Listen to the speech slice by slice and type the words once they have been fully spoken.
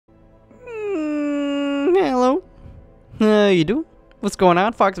Hello. How you doing? What's going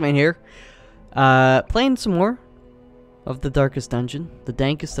on? Foxman here. Playing some more of the darkest dungeon. The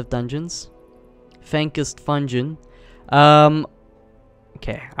dankest of dungeons. Fankest fungin.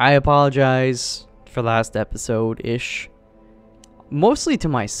 Okay, I apologize for last episode-ish. Mostly to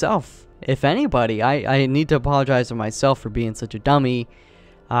myself. If anybody, I need to apologize to myself for being such a dummy.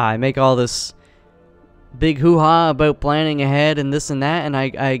 I make all this big hoo-ha about planning ahead and this and that, and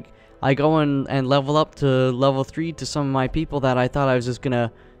I go and level up to level 3 to some of my people that I thought I was just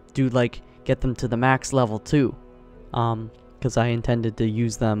gonna do, like, get them to the max level 2. Because I intended to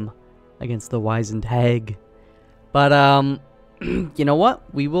use them against the wizened hag. But, you know what?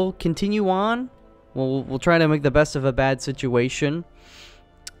 We will continue on. We'll try to make the best of a bad situation.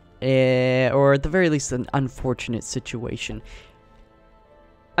 Or at the very least, an unfortunate situation.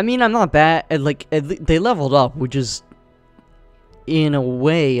 I mean, I'm not bad. Like, they leveled up, which is, in a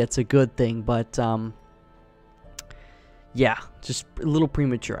way, it's a good thing. But, yeah, just a little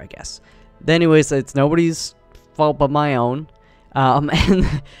premature, I guess. But anyways, it's nobody's fault but my own.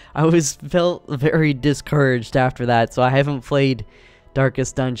 And I felt very discouraged after that, so I haven't played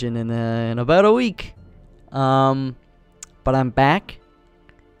Darkest Dungeon in about a week. But I'm back.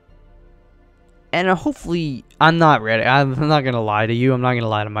 And hopefully, I'm not ready. I'm not gonna lie to you. I'm not gonna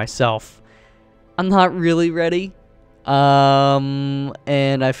lie to myself. I'm not really ready. And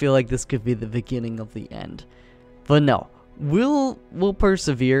I feel like this could be the beginning of the end. But no, we'll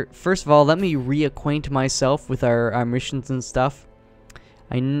persevere. First of all, let me reacquaint myself with our missions and stuff.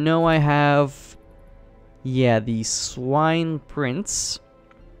 I know I have, yeah, the Swine Prince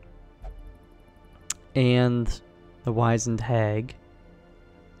and the Wizened Hag.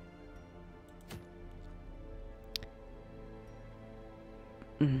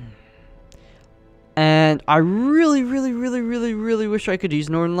 And I really wish I could use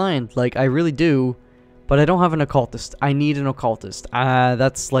Northern Lion. Like, I really do. But I don't have an occultist. I need an occultist.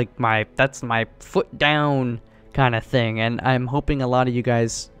 That's like that's my foot down kind of thing. And I'm hoping a lot of you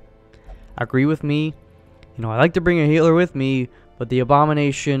guys agree with me. You know, I like to bring a healer with me, but the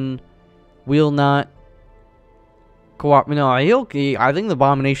Abomination will not cooperate. No, I think the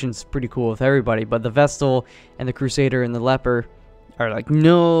Abomination's pretty cool with everybody, but the Vestal and the Crusader and the Leper are like,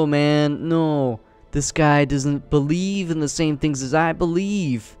 no, man, no. This guy doesn't believe in the same things as I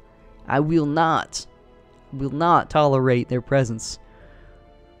believe. I will not tolerate their presence,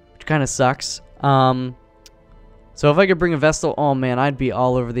 which kind of sucks. So if I could bring a Vestal, oh man, I'd be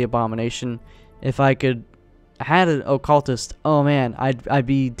all over the Abomination. If I had an occultist, oh man, I'd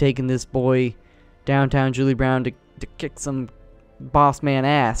be taking this boy downtown Julie Brown to kick some boss man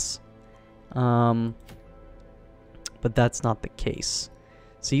ass. But that's not the case.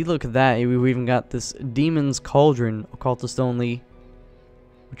 See, look at that. We even got this Demon's Cauldron, occultist only,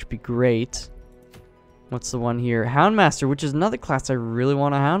 which would be great. What's the one here? Houndmaster, which is another class I really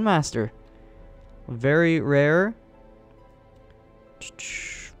want a Houndmaster. Very rare.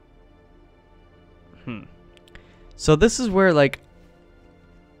 So this is where, like,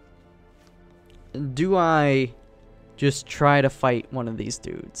 do I just try to fight one of these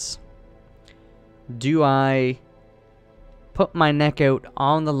dudes? Do I put my neck out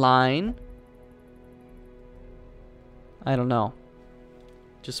on the line? I don't know.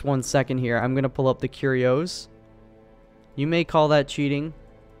 Just 1 second here. I'm going to pull up the curios. You may call that cheating.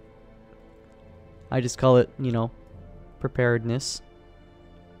 I just call it, you know, preparedness.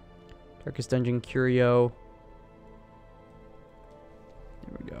 Darkest Dungeon curio.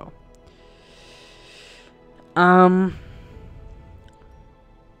 There we go.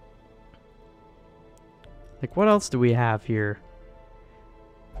 Like, what else do we have here?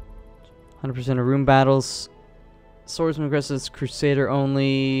 100% of room battles. Swordsman aggressive, Crusader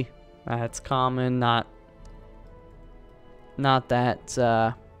only. That's common, not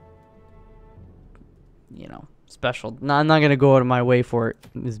that, you know, special. No, I'm not going to go out of my way for it,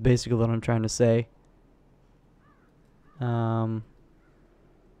 is basically what I'm trying to say. I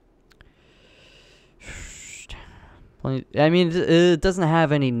mean, it doesn't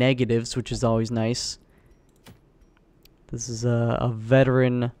have any negatives, which is always nice. This is a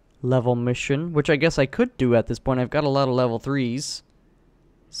veteran level mission, which I guess I could do at this point. I've got a lot of level 3s.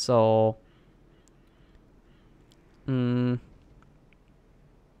 So, I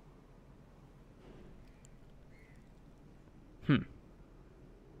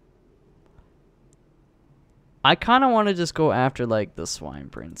kind of want to just go after, like, the Swine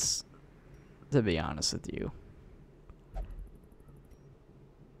Prince, to be honest with you.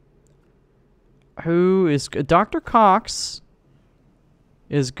 Who is good? Dr. Cox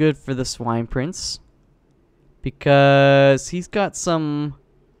is good for the Swine Prince because he's got some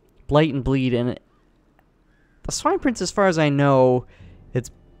Blight and Bleed in it, The Swine Prince, as far as I know,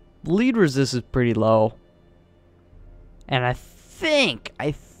 its bleed resist is pretty low. And I think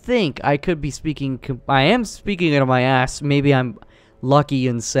I could be speaking, I am speaking out of my ass. Maybe I'm lucky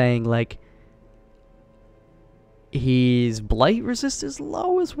in saying, like, his blight resist is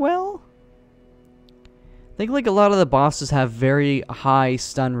low as well. I think, like, a lot of the bosses have very high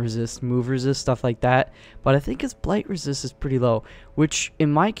stun resist, move resist, stuff like that. But I think his blight resist is pretty low, which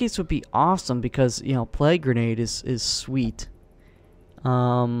in my case would be awesome because, you know, Plague Grenade is sweet.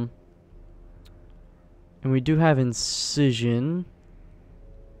 And we do have Incision,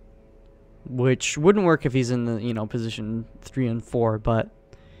 which wouldn't work if he's in the, you know, position 3 and 4, but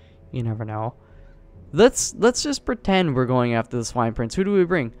you never know. Let's just pretend we're going after the Swine Prince. Who do we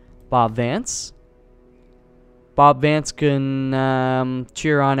bring? Bob Vance. Bob Vance can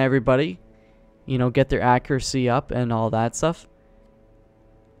cheer on everybody, you know, get their accuracy up and all that stuff.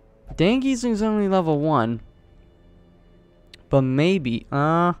 Dan Giesling's only level 1, but maybe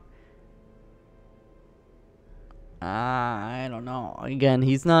I don't know. Again,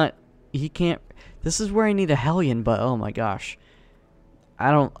 he can't. This is where I need a Hellion, but oh my gosh,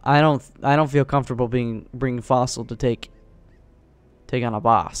 I don't feel comfortable bringing Fossil to take on a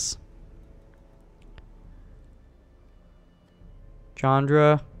boss.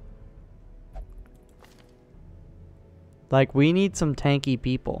 Chandra. Like, we need some tanky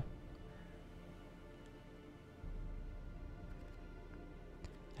people.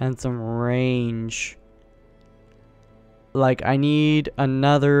 And some range. Like, I need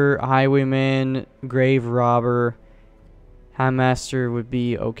another Highwayman, Grave Robber. Handmaster would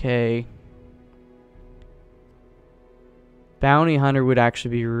be okay. Bounty Hunter would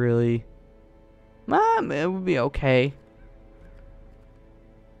actually be really... it would be okay.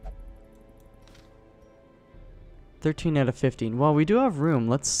 13 out of 15. Well, we do have room.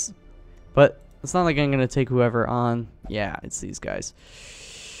 But it's not like I'm gonna take whoever on. Yeah, it's these guys.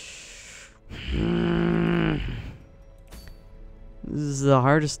 This is the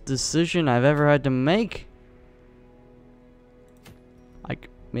hardest decision I've ever had to make. Like,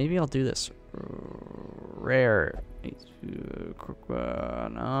 maybe I'll do this. Rare.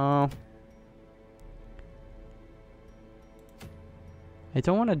 No. I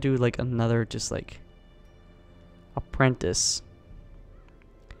don't want to do like another just like apprentice.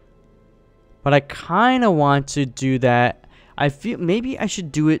 But I kind of want to do that. I feel maybe I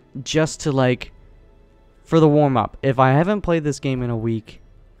should do it just to like for the warm-up. If I haven't played this game in a week,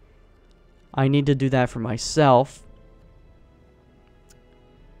 I need to do that for myself.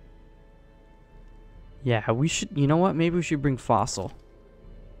 Yeah, we should, you know what? Maybe we should bring Fossil.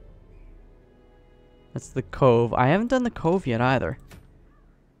 That's the Cove. I haven't done the Cove yet either.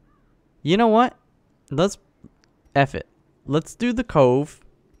 You know what? Let's F it. Let's do the Cove.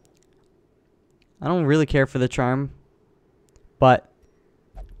 I don't really care for the Charm, but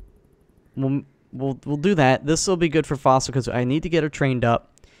we'll do that. This will be good for Fossil because I need to get her trained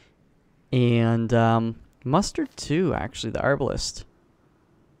up. And Mustard too, actually, the Arbalist.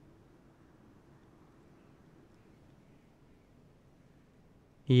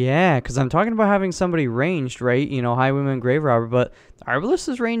 Yeah, because I'm talking about having somebody ranged, right? You know, Highwayman, Grave Robber, but the Arbalist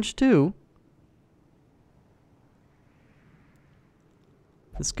is ranged too.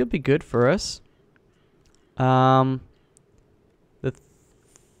 This could be good for us. Yeah,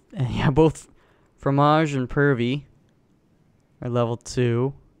 both Fromage and Pervy are level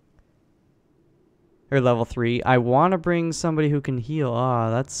 2. Or level 3. I want to bring somebody who can heal. Ah,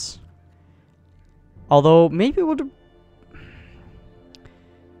 that's... Although, maybe we'll do...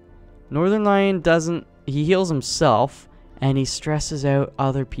 Northern Lion doesn't... He heals himself, and he stresses out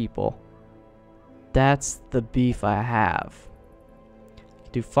other people. That's the beef I have.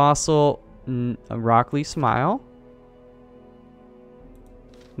 Do Fossil, Rockly Smile.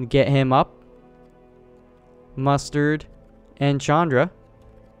 Get him up. Mustard and Chandra.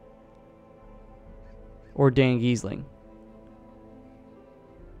 Or Dan Giesling.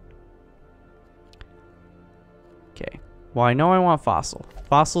 Okay. Well, I know I want Fossil.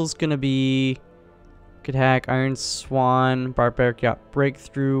 Fossil's gonna be... Could hack, Iron Swan, Barbaric Yacht,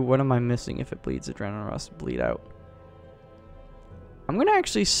 Breakthrough. What am I missing if it bleeds? Adrenaline Rust, Bleed Out. I'm gonna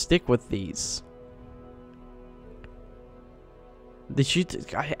actually stick with these.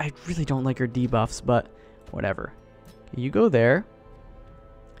 I really don't like her debuffs, but whatever. You go there.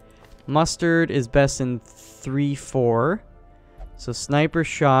 Mustard is best in 3-4. So sniper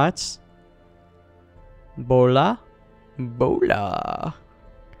shots. Bola. Not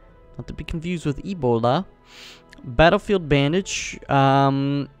to be confused with Ebola. Battlefield Bandage.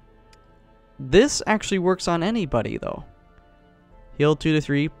 This actually works on anybody though. Heal 2 to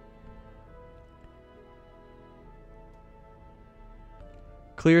 3.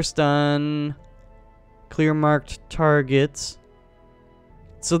 Clear stun. Clear marked targets.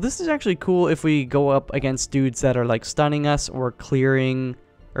 So this is actually cool if we go up against dudes that are like stunning us or clearing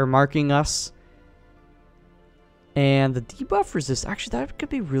or marking us. And the debuff resist, actually that could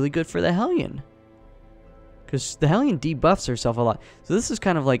be really good for the Hellion. Because the Hellion debuffs herself a lot. So this is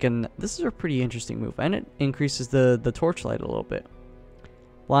kind of like this is a pretty interesting move. And it increases the torchlight a little bit.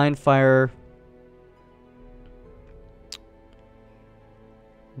 Blind fire.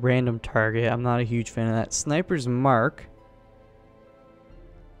 Random target. I'm not a huge fan of that. Sniper's mark.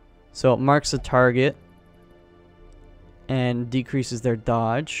 So it marks a target. And decreases their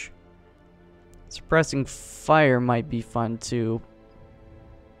dodge. Suppressing fire might be fun too.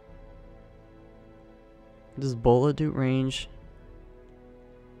 Does bullet do range?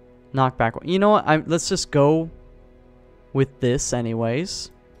 Knockback. You know what? Let's just go with this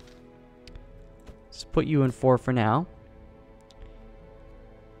anyways. Just put you in 4 for now.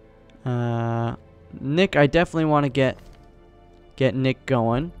 Nick, I definitely want to get Nick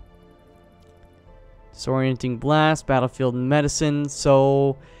going. Disorienting blast, battlefield medicine.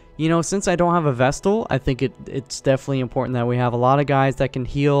 So, you know, since I don't have a Vestal, I think it's definitely important that we have a lot of guys that can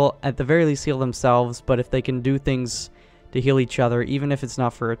heal, at the very least heal themselves, but if they can do things to heal each other, even if it's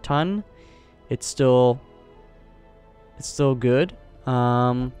not for a ton, it's still good.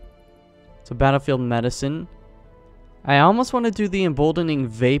 So battlefield medicine. I almost want to do the emboldening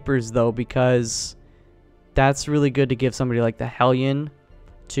vapors though, because that's really good to give somebody like the Hellion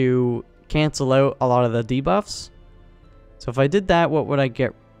to cancel out a lot of the debuffs. So if I did that, what would I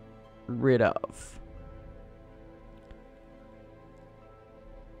get rid of?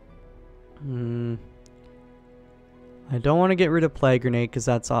 I don't want to get rid of Plague Grenade because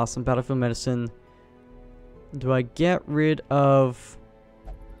that's awesome. Battlefield Medicine. Do I get rid of...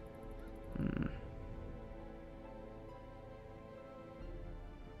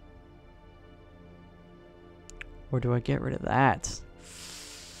 Or do I get rid of that?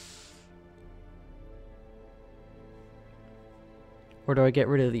 Or do I get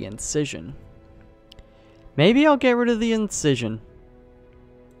rid of the Incision? Maybe I'll get rid of the Incision.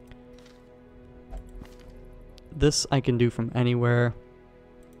 This I can do from anywhere.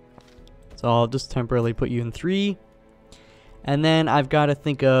 So I'll just temporarily put you in 3. And then I've got to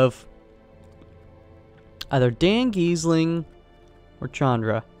think of either Dan Giesling or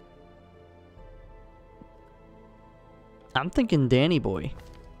Chandra. I'm thinking Danny Boy.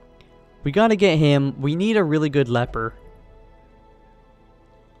 We got to get him. We need a really good leper.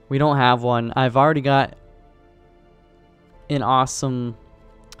 We don't have one. I've already got an awesome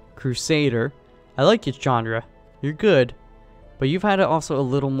Crusader. I like you, Chandra. You're good. But you've had also a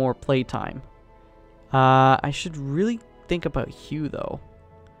little more playtime. I should really think about Hugh, though.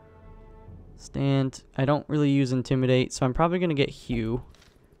 Stand. I don't really use Intimidate, so I'm probably going to get Hugh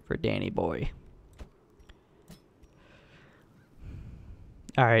for Danny Boy.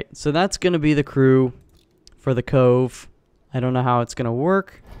 Alright, so that's going to be the crew for the Cove. I don't know how it's going to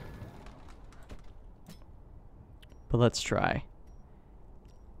work. But let's try.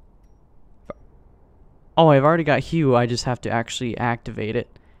 Oh, I've already got Hugh. I just have to actually activate it.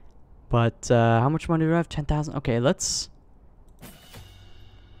 But how much money do I have? 10,000. Okay, let's...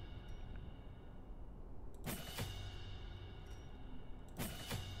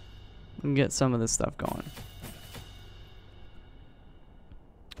 get some of this stuff going.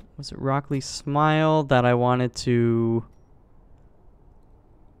 Was it Rockley Smile that I wanted to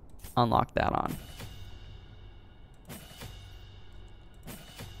unlock that on?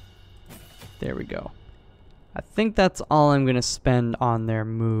 There we go. I think that's all I'm going to spend on their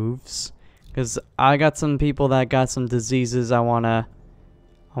moves. Because I got some people that got some diseases I want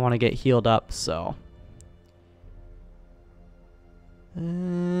to get healed up, so.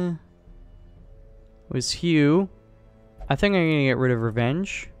 Was Hugh. I think I'm going to get rid of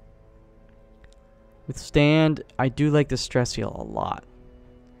Revenge. Withstand. I do like the stress heal a lot.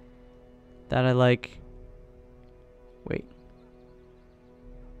 That I like. Wait.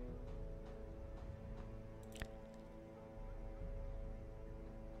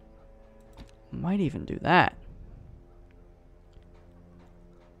 Might even do that.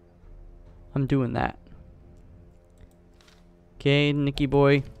 I'm doing that. Okay, Nicky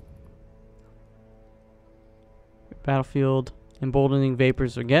boy. Battlefield. Emboldening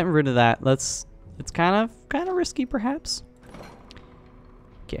vapors. We're getting rid of that. It's kind of risky perhaps.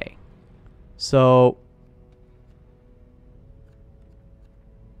 Okay. So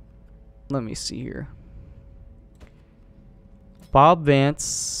let me see here. Bob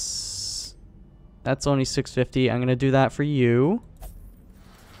Vance. That's only 650. I'm gonna do that for you.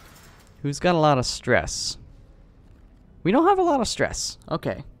 Who's got a lot of stress? We don't have a lot of stress.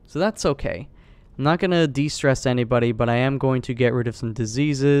 Okay, so that's okay. I'm not going to de-stress anybody, but I am going to get rid of some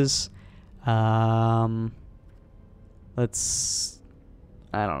diseases. Let's...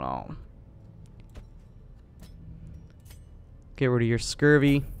 I don't know. Get rid of your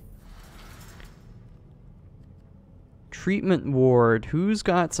scurvy. Treatment ward. Who's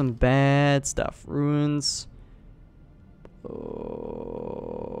got some bad stuff? Ruins.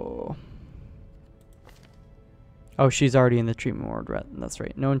 Oh, she's already in the treatment ward. Right? That's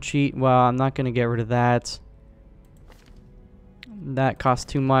right. Known cheat. Well, I'm not going to get rid of that. That costs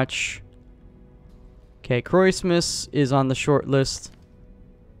too much. Okay, Croismus is on the short list.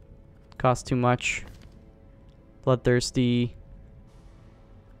 Costs too much. Bloodthirsty.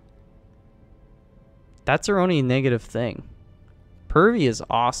 That's our only negative thing. Pervy is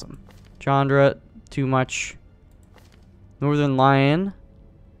awesome. Chandra, too much. Northern Lion.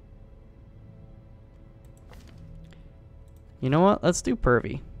 You know what? Let's do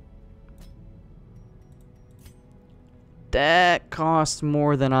Pervy. That costs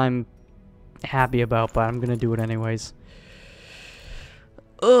more than I'm happy about, but I'm gonna do it anyways.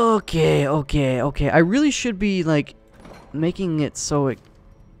 Okay. I really should be, like, making it so it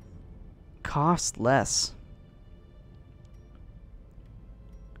costs less.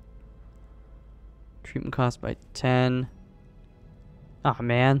 Treatment cost by 10. Ah,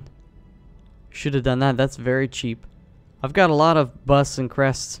 man. Should have done that. That's very cheap. I've got a lot of busts and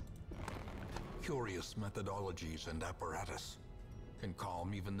crests. Curious methodologies and apparatus can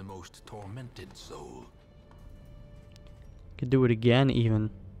calm even the most tormented soul. Could do it again,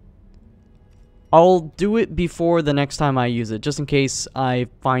 even. I'll do it before the next time I use it, just in case I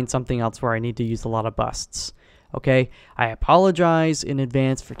find something else where I need to use a lot of busts. Okay? I apologize in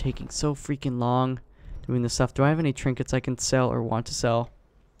advance for taking so freaking long doing this stuff. Do I have any trinkets I can sell or want to sell?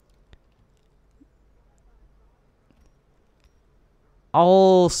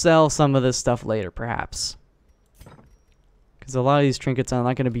 I'll sell some of this stuff later, perhaps. Because a lot of these trinkets I'm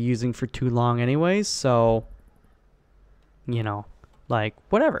not going to be using for too long anyways, so... You know, like,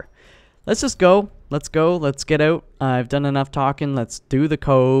 whatever. Let's just go. Let's go. Let's get out. I've done enough talking. Let's do the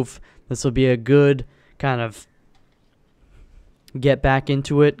cove. This will be a good kind of get back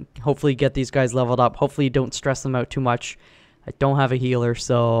into it. Hopefully get these guys leveled up. Hopefully don't stress them out too much. I don't have a healer,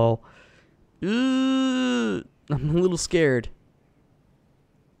 so... I'm a little scared.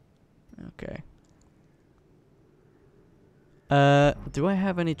 Okay. Do I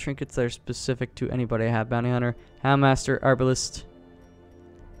have any trinkets that are specific to anybody? I have Bounty Hunter, Houndmaster, Arbalist.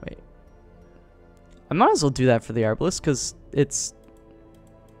 Wait. I might as well do that for the Arbalist, because it's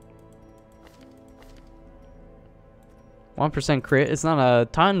 1% crit. It's not a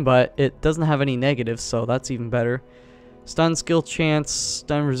ton, but it doesn't have any negatives, so that's even better. Stun skill chance,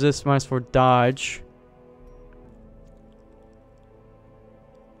 stun resist, -4 dodge.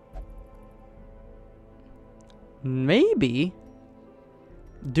 Maybe.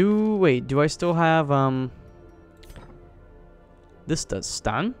 Wait, do I still have, this does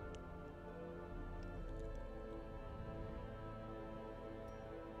stun?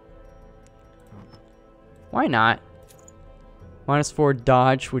 Why not? -4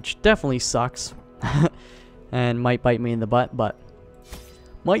 dodge, which definitely sucks. And might bite me in the butt, but...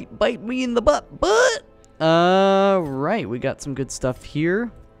 Right, we got some good stuff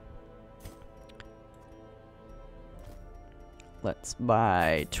here. Let's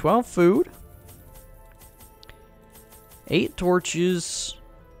buy 12 food, 8 torches,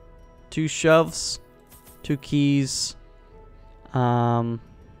 2 shoves, 2 keys. Should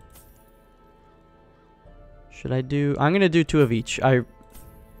I do... I'm going to do 2 of each. I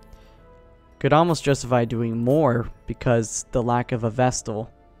could almost justify doing more because the lack of a Vestal,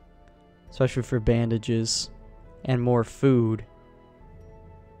 especially for bandages and more food.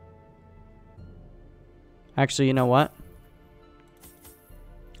 Actually, you know what?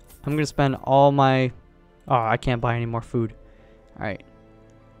 I'm going to spend all my... Oh, I can't buy any more food. Alright.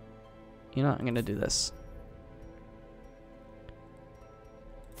 You know what? I'm going to do this.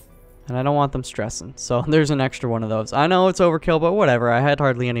 And I don't want them stressing. So there's an extra one of those. I know it's overkill, but whatever. I had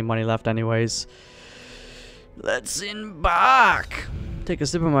hardly any money left anyways. Let's embark. Take a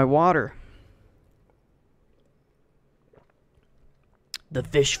sip of my water. The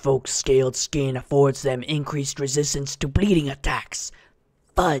fish folk's scaled skin affords them increased resistance to bleeding attacks.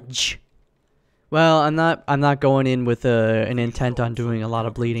 Fudge. Well, I'm not going in with an intent on doing a lot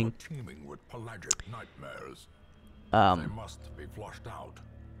of bleeding.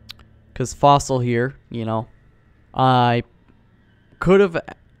 Because Fossil here, you know, I could have,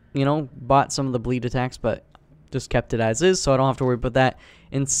 you know, bought some of the bleed attacks, but just kept it as is, so I don't have to worry about that.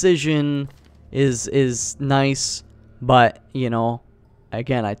 Incision is nice. But, you know,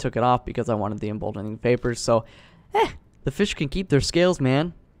 again, I took it off because I wanted the emboldening vapors. So, the fish can keep their scales,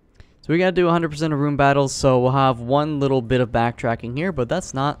 man. So we gotta do 100% of room battles, so we'll have one little bit of backtracking here, but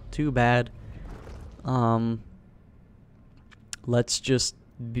that's not too bad. Let's just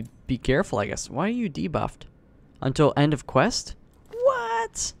be careful, I guess. Why are you debuffed? Until end of quest?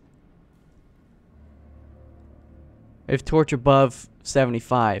 What? If torch above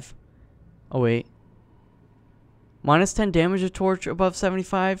 75. Oh, wait. Minus 10 damage of torch above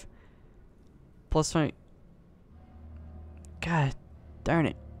 75? Plus 20. God darn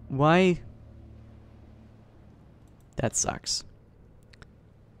it. Why? That sucks.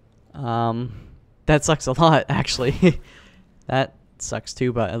 That sucks a lot, actually. That sucks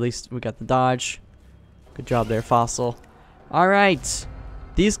too, but at least we got the dodge. Good job there, Fossil. Alright.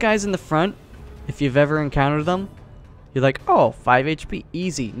 These guys in the front, if you've ever encountered them, you're like, oh, 5 HP,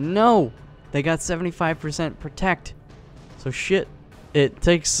 easy. No! They got 75% protect. So shit. It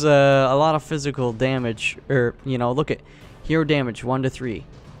takes a lot of physical damage. Or, you know, look at hero damage, 1 to 3.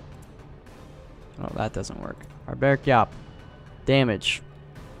 Oh, that doesn't work. Barbaric Yop. Damage.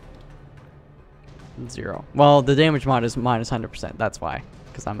 0. Well, the damage mod is minus 100%. That's why.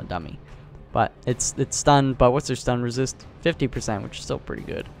 Because I'm a dummy. But it's stun. But what's their stun resist? 50%, which is still pretty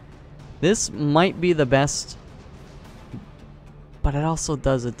good. This might be the best. But it also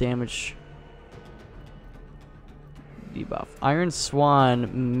does a damage debuff. Iron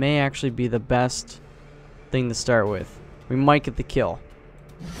Swan may actually be the best thing to start with. We might get the kill.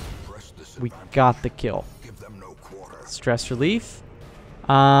 We got the kill. Stress relief.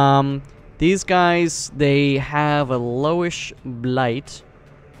 These guys, they have a lowish blight.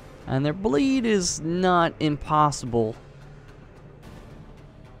 And their bleed is not impossible.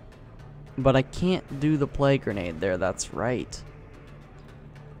 But I can't do the plague grenade there, that's right.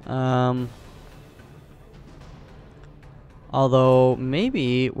 Although,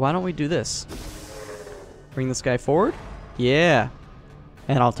 maybe, why don't we do this? Bring this guy forward? Yeah.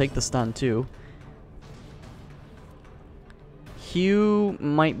 And I'll take the stun too. Hue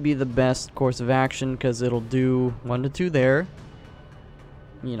might be the best course of action because it'll do 1 to 2 there.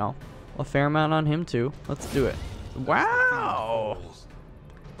 You know, a fair amount on him too. Let's do it. Wow!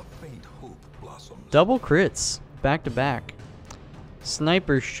 Double crits, back to back.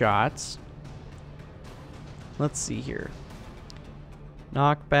 Sniper shots. Let's see here.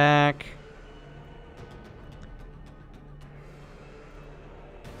 Knockback.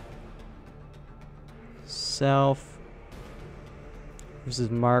 Self. This is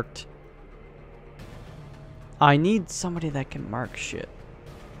marked. I need somebody that can mark shit.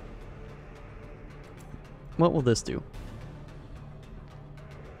 What will this do?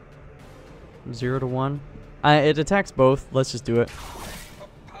 0 to 1. It attacks both. Let's just do it.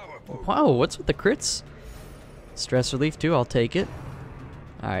 Wow, what's with the crits? Stress relief too. I'll take it.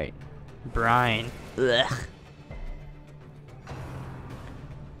 All right, Brian. Ugh.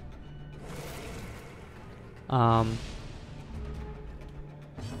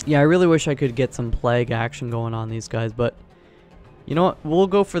 Yeah, I really wish I could get some plague action going on these guys, but you know what? We'll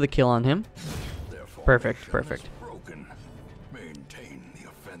go for the kill on him. Perfect, perfect.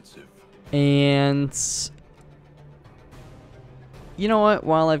 And you know what?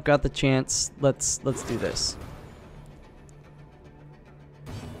 While I've got the chance, let's do this.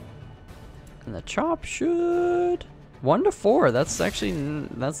 And the chop should 1 to 4. That's actually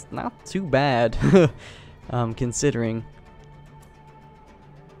that's not too bad, considering.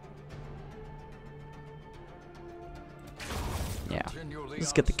 Yeah,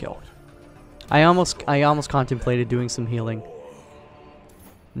 let's get the kill. I almost contemplated doing some healing.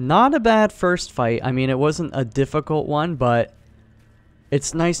 Not a bad first fight. I mean, it wasn't a difficult one, but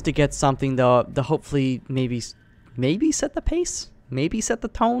it's nice to get something to hopefully maybe set the pace, maybe set the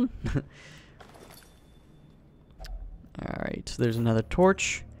tone. All right, so there's another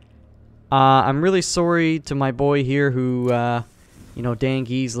torch. I'm really sorry to my boy here who, you know, Dan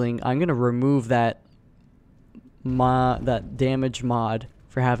Giesling. I'm gonna remove that damage mod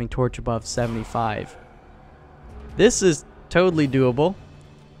for having torch above 75. This is totally doable.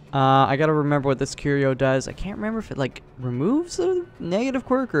 I gotta remember what this curio does. I can't remember if it like removes a negative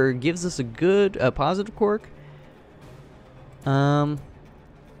quirk or gives us a positive quirk. So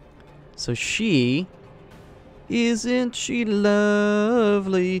isn't she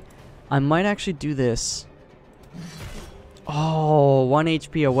lovely? I might actually do this. Oh, 1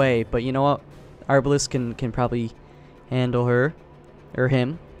 HP away, but you know what? Arbalest can probably handle her or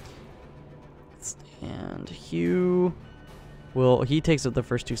him. And Hugh. Well, he takes up the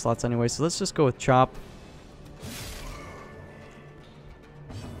first 2 slots anyway, so let's just go with Chop.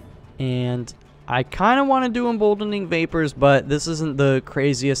 And I kind of want to do Emboldening Vapors, but this isn't the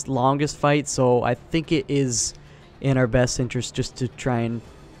craziest, longest fight, so I think it is in our best interest just to try and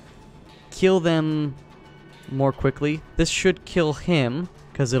kill them more quickly. This should kill him,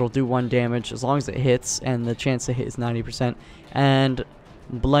 because it'll do 1 damage as long as it hits, and the chance to hit is 90%. And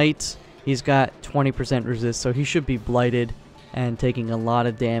Blight, he's got 20% resist, so he should be blighted and taking a lot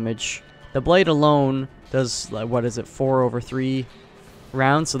of damage. The Blight alone does, like, what is it, 4 over 3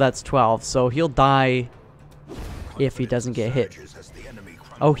 rounds, so that's 12. So he'll die if he doesn't get hit.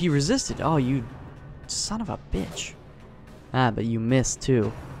 Oh, he resisted. Oh, you son of a bitch. Ah, but you missed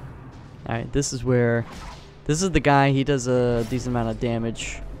too. Alright, this is where... This is the guy, he does a decent amount of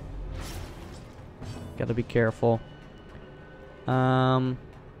damage. Gotta be careful. Do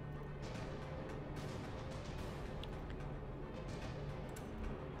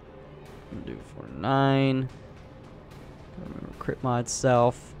 49. Remember crit mod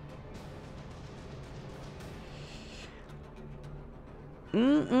self.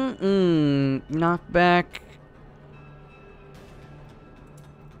 Knockback.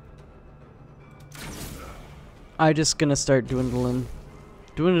 I'm just gonna start dwindling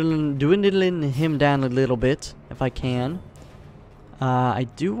him down a little bit if I can. I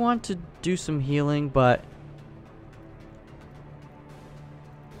do want to do some healing, but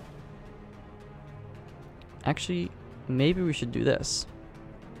actually, maybe we should do this.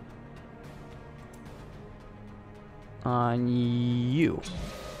 On you.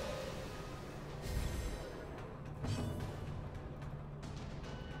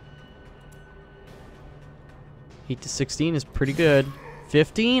 8 to 16 is pretty good.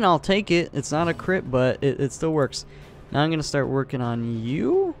 15, I'll take it. It's not a crit, but it still works. Now I'm going to start working on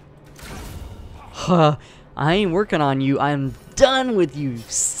you. Huh. I ain't working on you. I'm done with you,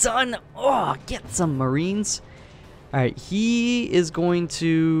 son. Oh, get some Marines. Alright, he is going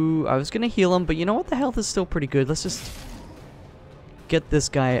to... I was going to heal him, but you know what? The health is still pretty good. Let's just get this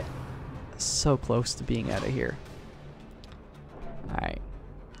guy so close to being out of here. Alright.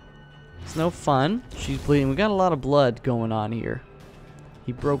 It's no fun. She's bleeding. We got a lot of blood going on here.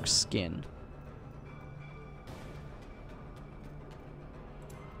 He broke skin.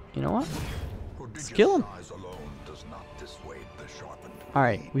 You know what? Let's kill him.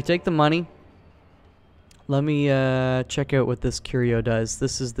 Alright, we take the money. Let me check out what this curio does.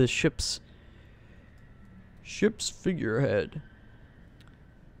 This is the ship's figurehead.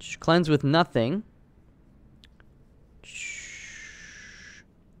 Cleanse with nothing.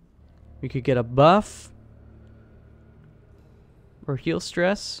 We could get a buff or heal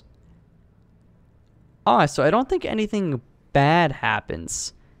stress. Oh, so I don't think anything bad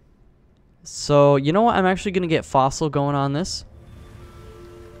happens. So, you know what? I'm actually going to get Fossil going on this.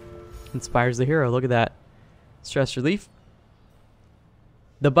 Inspires the hero. Look at that. Stress relief.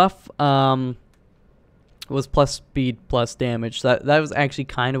 The buff was plus speed plus damage. That was actually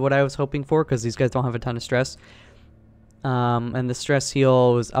kind of what I was hoping for, because these guys don't have a ton of stress. And the stress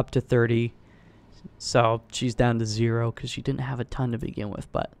heal was up to 30. So she's down to 0 because she didn't have a ton to begin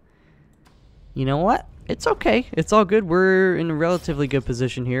with. But you know what? It's okay. It's all good. We're in a relatively good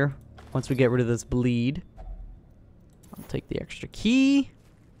position here. Once we get rid of this bleed. I'll take the extra key.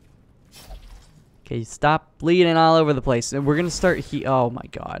 Okay, stop bleeding all over the place. And we're going to start oh my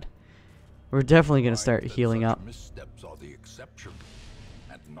god. We're definitely going to start healing up. Missteps are the exception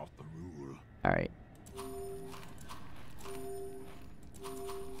and not the rule. Alright.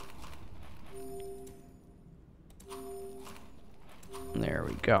 There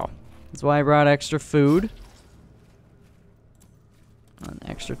we go. That's why I brought extra food. And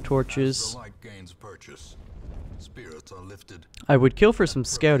extra torches. I would kill for some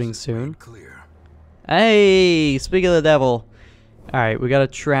scouting soon. Hey, speak of the devil. Alright, we got a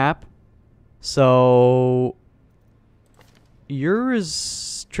trap. So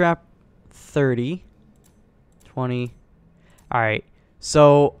yours trap 30. 20. Alright.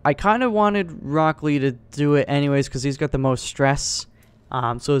 So I kind of wanted Rock Lee to do it anyways because he's got the most stress.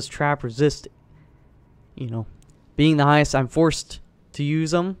 So his trap resist, you know, being the highest, I'm forced to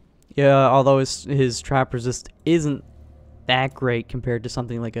use him. Yeah, although his trap resist isn't that great compared to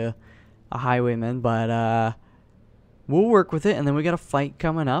something like a highwayman, but we'll work with it. And then we got a fight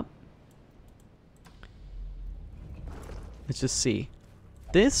coming up. Let's just see.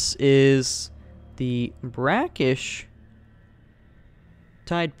 This is the brackish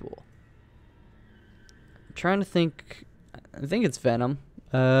tide pool. I'm trying to think. I think it's Venom.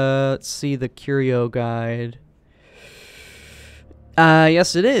 Let's see the curio guide.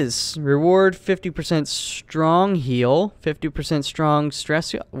 Yes, it is. Reward 50% strong heal, 50% strong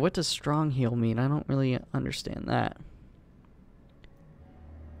stress heal. What does strong heal mean? I don't really understand that.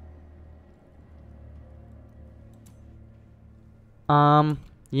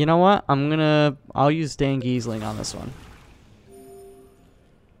 You know what? I'll use Dan Giesling on this one.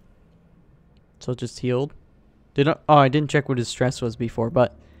 So just healed. Oh, I didn't check what his stress was before,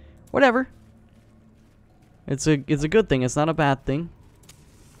 but whatever. It's a good thing. It's not a bad thing.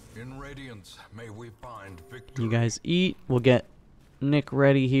 In radiance, may we find victory. You guys eat. We'll get Nick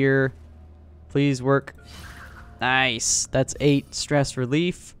ready here. Please work. Nice. That's 8 stress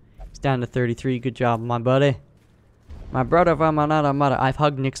relief. He's down to 33. Good job, my buddy. My brother from another mother. I've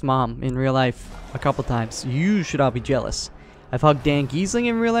hugged Nick's mom in real life a couple times. You should all be jealous. I've hugged Dan Giesling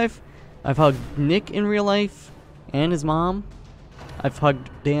in real life. I've hugged Nick in real life and his mom. I've hugged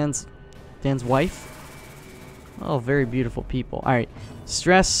Dan's wife. Oh, very beautiful people. Alright.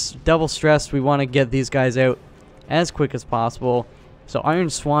 Stress, double stress. We want to get these guys out as quick as possible. So Iron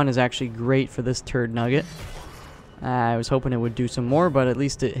Swan is actually great for this turd nugget. I was hoping it would do some more, but at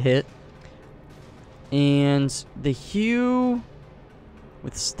least it hit. And the Hue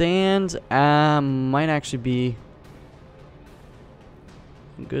Withstand might actually be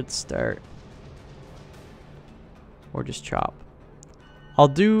a good start. Or just chop. I'll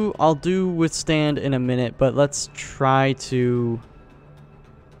do Withstand in a minute, but let's try to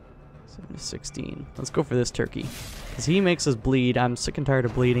 7 to 16. Let's go for this turkey. Because he makes us bleed. I'm sick and tired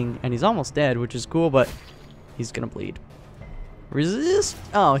of bleeding. And he's almost dead, which is cool, but he's gonna bleed. Resist?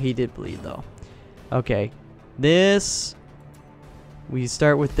 Oh, he did bleed though. Okay. This. We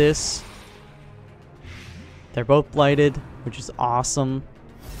start with this. They're both blighted, which is awesome.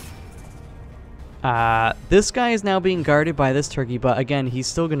 This guy is now being guarded by this turkey, but again, he's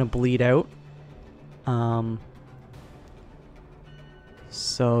still gonna bleed out.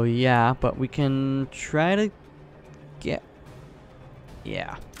 So yeah, but we can try to get...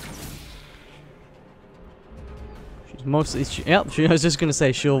 Yeah. She's mostly... I was just gonna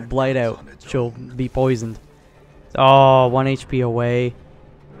say, she'll blight out. She'll be poisoned. Oh, 1 HP away.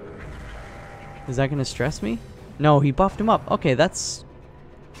 Is that gonna stress me? No, he buffed him up. Okay, that's...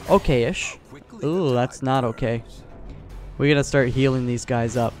 okay-ish. Ooh, that's not okay. We gotta start healing these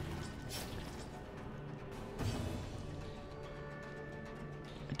guys up.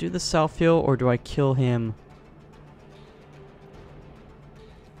 Do the self-heal, or do I kill him?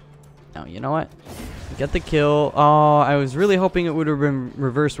 No, you know what? Get the kill. Oh, I was really hoping it would have been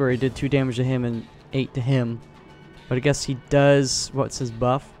reversed where he did 2 damage to him and 8 to him. But I guess he does... What's his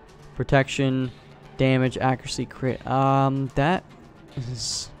buff? Protection, damage, accuracy, crit. That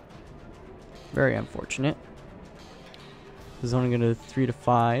is... very unfortunate. This is only going to 3 to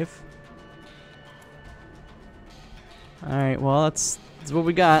 5. Alright, well, that's what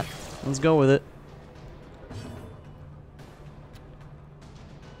we got. Let's go with it.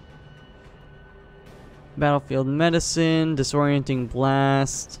 Battlefield Medicine, Disorienting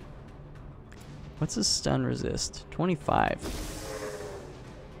Blast. What's his stun resist? 25.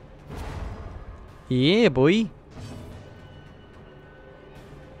 Yeah, boy.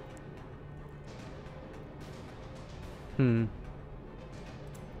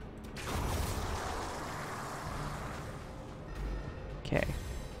 Okay.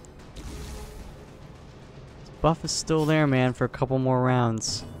 This buff is still there, man, for a couple more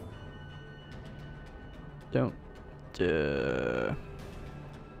rounds. Don't. You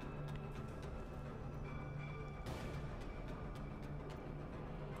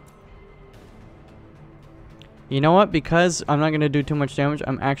know what? Because I'm not going to do too much damage,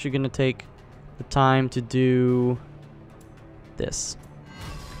 I'm actually going to take the time to do this.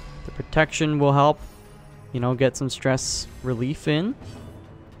 The protection will help, you know, get some stress relief in.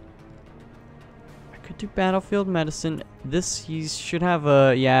 I could do Battlefield Medicine. This, he should have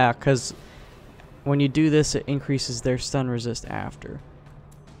a... yeah, because when you do this, it increases their stun resist after.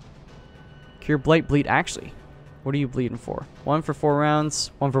 Cure Blight Bleed. Actually, what are you bleeding for? 1 for 4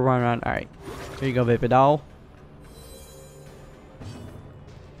 rounds, 1 for 1 round. Alright. Here you go, baby doll.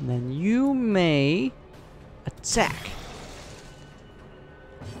 And then you may attack.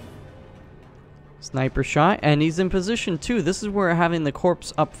 Sniper shot, and he's in position too. This is where having the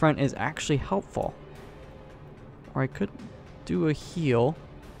corpse up front is actually helpful. Or I could do a heal.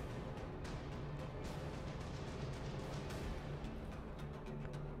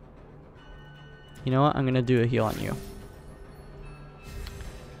 You know what? I'm gonna do a heal on you.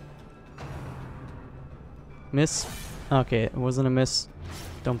 Miss? Okay, it wasn't a miss.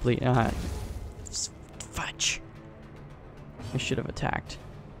 Don't bleed. Fudge. I should have attacked.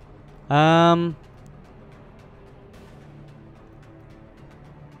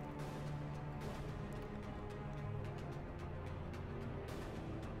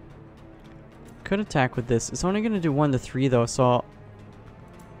 Could attack with this. It's only going to do 1 to 3 though, so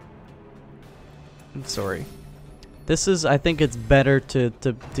I'm sorry. This is, I think it's better to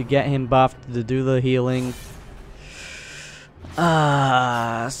get him buffed, to do the healing.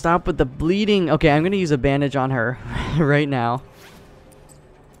 Stop with the bleeding. Okay, I'm gonna use a bandage on her right now.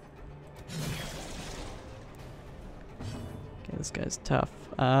 Okay, this guy's tough.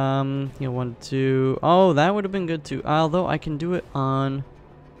 You know, 1, 2. Oh, that would have been good too. Although I can do it on.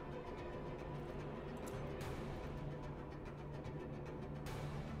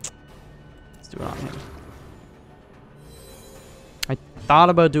 Let's do it on him. I thought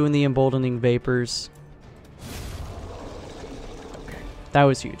about doing the emboldening vapors. Okay, that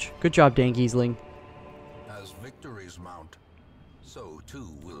was huge. Good job, Dan Giesling. As victories mount, so too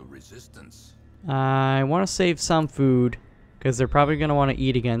will resistance. I want to save some food because they're probably going to want to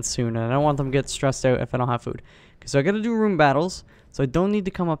eat again soon, and I don't want them to get stressed out if I don't have food. Okay, so I got to do room battles, so I don't need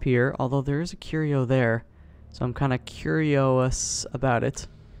to come up here, although there is a curio there, so I'm kind of curious about it.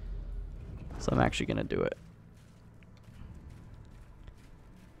 So I'm actually going to do it.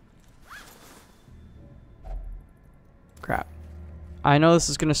 Crap. I know this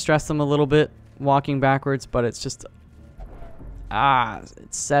is going to stress them a little bit walking backwards, but it's just...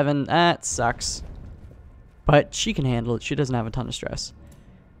 it's 7. That sucks. But she can handle it. She doesn't have a ton of stress.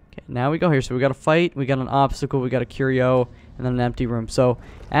 Okay, now we go here. So we got a fight, we got an obstacle, we got a curio, and then an empty room. So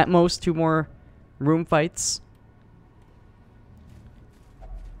at most 2 more room fights.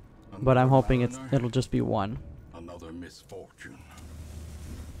 But I'm hoping it'll just be 1. Another misfortune.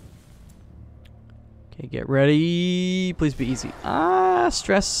 Okay, get ready. Please be easy.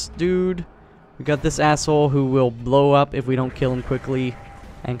 Stress, dude. We got this asshole who will blow up if we don't kill him quickly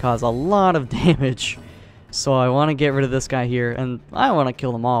and cause a lot of damage. So I want to get rid of this guy here, and I want to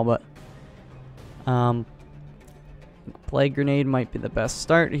kill them all, but plague grenade might be the best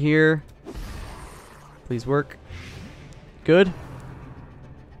start here. Please work. Good.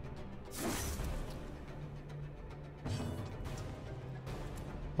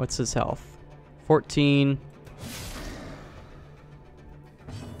 What's his health? 14.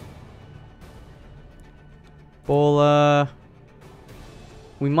 Bola.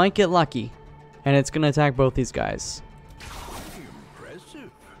 We might get lucky. And it's going to attack both these guys.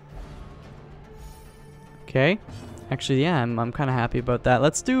 Impressive. Okay. Actually, yeah, I'm kind of happy about that.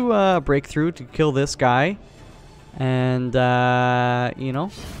 Let's do breakthrough to kill this guy. And, you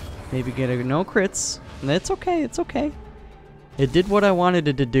know, maybe get a no crits. And it's okay, it's okay. It did what I wanted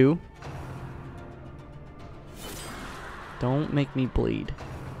it to do. Don't make me bleed.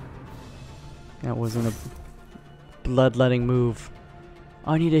 That wasn't a bloodletting move.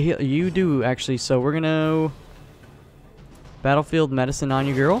 I need to heal. You do, actually. So we're going to... Battlefield medicine on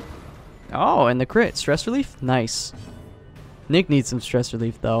you, girl. Oh, and the crit. Stress relief? Nice. Nick needs some stress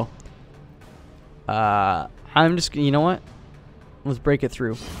relief, though. I'm just... You know what? Let's break it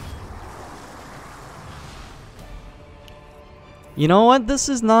through. You know what? This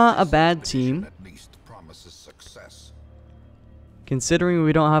is not a bad team. At least promises success. Considering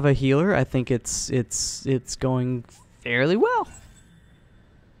we don't have a healer, I think it's going fairly well.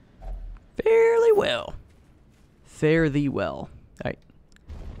 Fairly well. Fare thee well. Alright.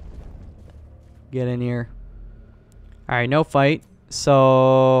 Get in here. Alright, no fight.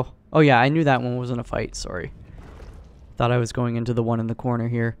 So... Oh yeah, I knew that one wasn't a fight. Sorry. Thought I was going into the one in the corner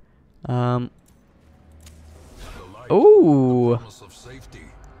here. Ooh.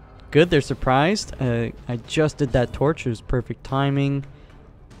 Good, they're surprised. I just did that torch. It was perfect timing.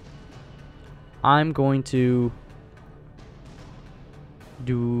 I'm going to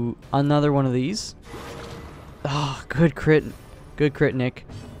do another one of these. Oh, good crit. Good crit, Nick.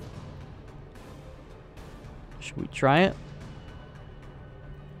 Should we try it?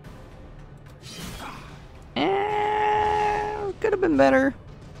 Could have been better.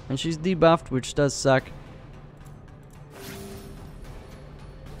 And she's debuffed, which does suck.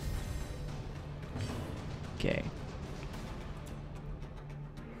 Okay.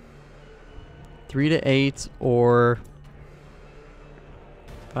 3 to 8 or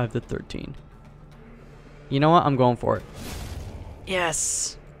 5 to 13. You know what? I'm going for it.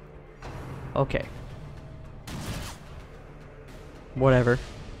 Yes. Okay. Whatever.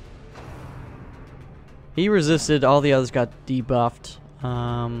 He resisted. All the others got debuffed.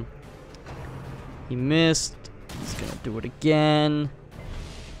 He missed. He's gonna do it again.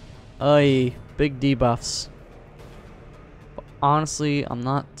 Aye, big debuffs. But honestly, I'm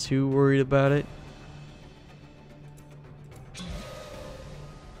not too worried about it.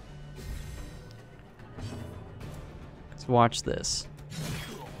 Let's watch this.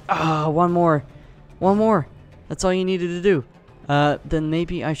 Ah, one more. One more. That's all you needed to do. Then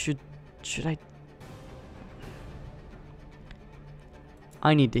maybe I should I?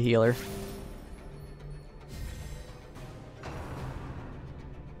 I need to heal her.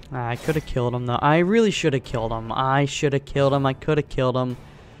 I could have killed him though. I really should have killed him. I should have killed him. I could have killed him.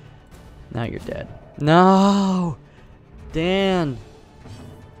 Now you're dead. No! Dan!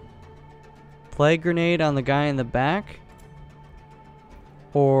 Plague grenade on the guy in the back?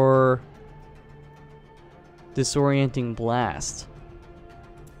 Or disorienting blast?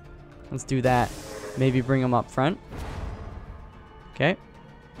 Let's do that. Maybe bring him up front. Okay.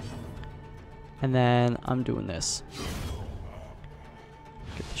 And then I'm doing this.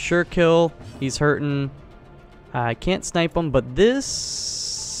 Get the sure kill. He's hurting. I can't snipe him, but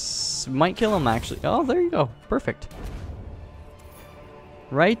this might kill him actually. Oh, there you go. Perfect.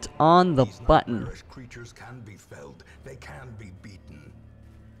 Right on the button. Nightmarish creatures can be felled. They can be beaten.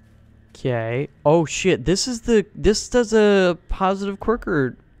 Okay. Oh shit. This does a positive quirk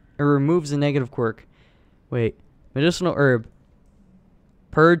or removes a negative quirk. Wait. Medicinal herb.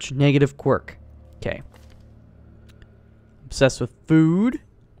 Purge negative quirk. Okay. Obsessed with food,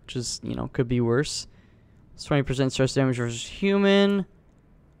 which is, you know, could be worse. It's 20% stress damage versus human.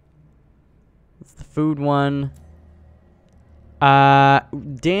 That's the food one.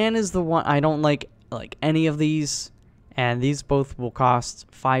 Dan is the one I don't like any of these, and these both will cost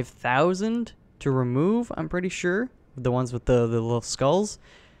 5,000 to remove. I'm pretty sure the ones with the little skulls.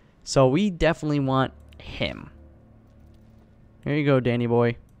 So we definitely want him. Here you go, Danny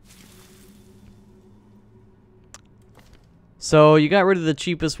boy. So you got rid of the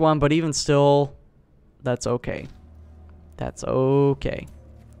cheapest one, but even still, that's okay. That's okay.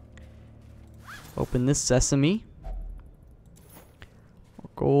 Open this sesame.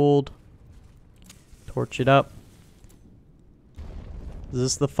 Gold. Torch it up. Is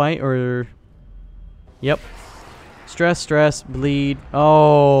this the fight or? Yep. Stress, bleed.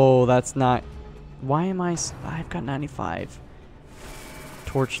 Oh, that's not. Why am I've got 95.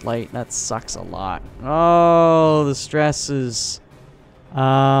 Torchlight, that sucks a lot. Oh, the stress is.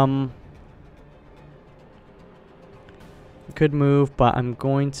 I could move, but I'm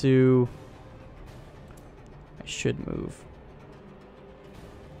going to. I should move.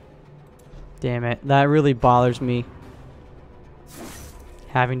 Damn it, that really bothers me.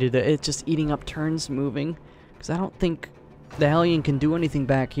 Having to do it, just eating up turns moving, because I don't think the Hellion can do anything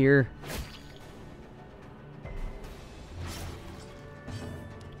back here.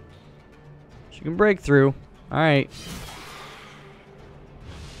 She can break through. All right,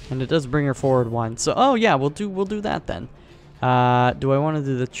 and it does bring her forward one. So, oh yeah, we'll do that then. Do I want to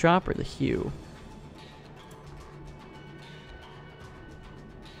do the chop or the hew?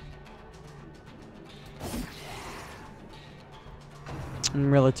 I'm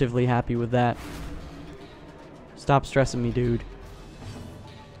relatively happy with that. Stop stressing me, dude.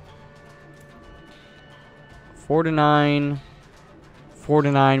 4 to 9. 4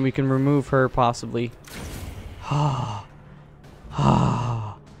 to 9. We can remove her, possibly. I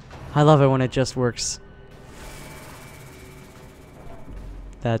love it when it just works.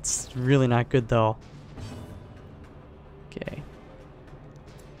 That's really not good, though. Okay.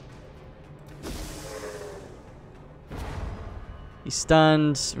 He's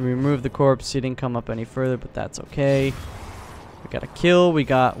stunned. Remove the corpse. He didn't come up any further, but that's okay. We got a kill. We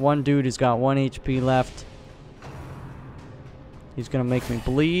got one dude who's got 1 HP left. He's gonna make me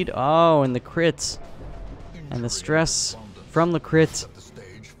bleed. Oh, and the crits. And the stress from the crits. The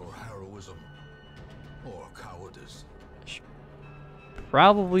stage for heroism or cowardice.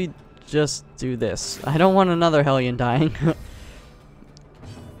 Probably just do this. I don't want another Hellion dying.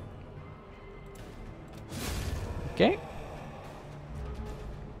 Okay.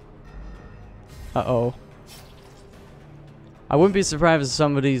 Uh-oh. I wouldn't be surprised if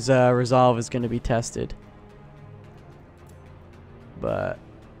somebody's resolve is going to be tested. But,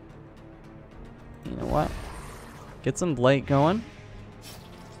 you know what? Get some blight going.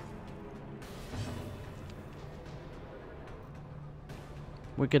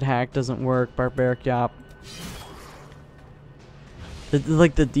 Wicked hack doesn't work. Barbaric yop. The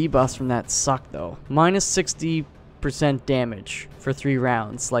debuffs from that suck though. Minus 60% damage for 3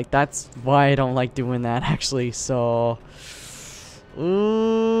 rounds. Like, that's why I don't like doing that actually. So,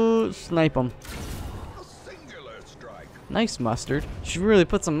 ooh, snipe him. Nice mustard. Should really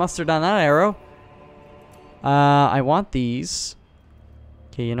put some mustard on that arrow. I want these.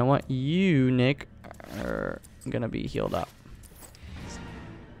 Okay, you know what? You, Nick, are gonna be healed up.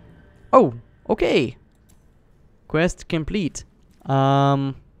 Oh, okay. Quest complete. Take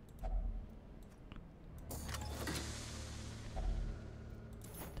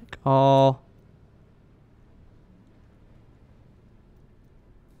all.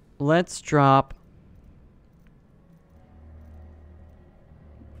 Let's drop.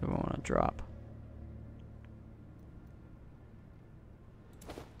 What do I want to drop?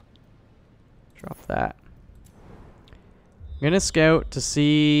 gonna scout to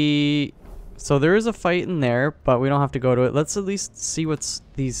see. So there is a fight in there, but we don't have to go to it. Let's at least see what's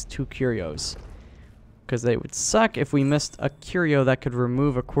these 2 curios. Because they would suck if we missed a curio that could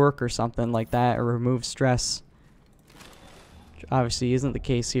remove a quirk or something like that, or remove stress. Which obviously isn't the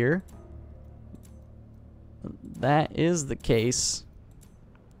case here. That is the case.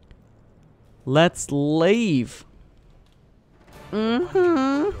 Let's leave.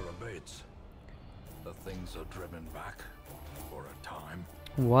 The things are driven back for a time.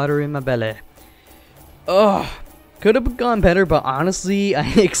 Water in my belly. Ugh. Could have gone better, but honestly, I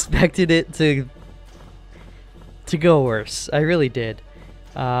expected it to go worse. I really did.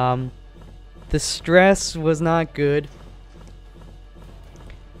 The stress was not good.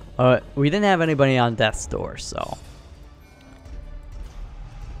 We didn't have anybody on death's door, so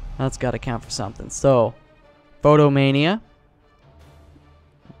that's got to count for something. So, Photomania.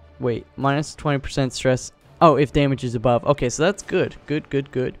 Wait, minus 20% stress. Oh, if damage is above. Okay, so that's good.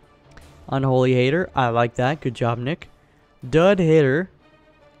 Good. Unholy Hater. I like that. Good job, Nick. Dud Hitter.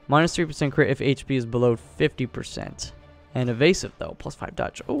 Minus 3% crit if HP is below 50%. And evasive, though. Plus 5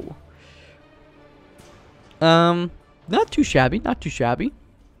 dodge. Oh. Not too shabby.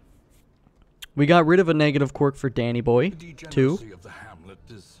 We got rid of a negative quirk for Danny Boy, The too. degeneracy of the hamlet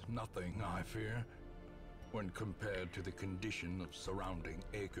is nothing, I fear, when compared to the condition of surrounding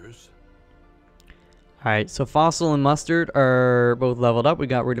acres. Alright, so Fossil and Mustard are both leveled up. We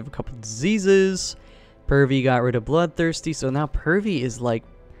got rid of a couple diseases. Pervy got rid of Bloodthirsty. So now Pervy is like...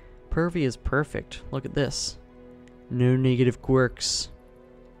 Pervy is perfect. Look at this. No negative quirks.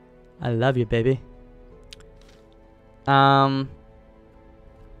 I love you, baby.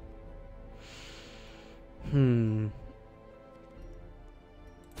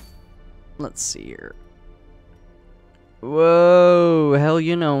 Let's see here. Whoa,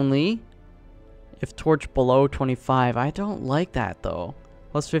 Hellion only. If torch below 25. I don't like that, though.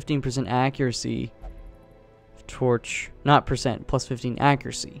 Plus 15% accuracy. Torch, not percent, plus 15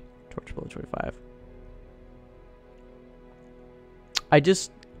 accuracy. Torch below 25. I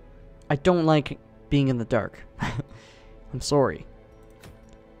don't like being in the dark. I'm sorry.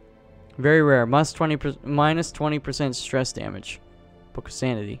 Very rare. Minus 20% stress damage. Book of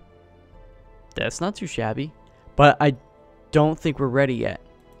Sanity. That's not too shabby. But I don't think we're ready yet.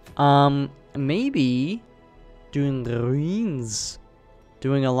 Maybe doing the ruins.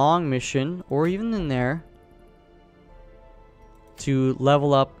 Doing a long mission, or even in there, to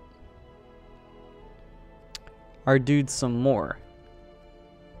level up our dude some more.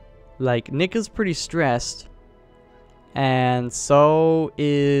 Like, Nick is pretty stressed, and so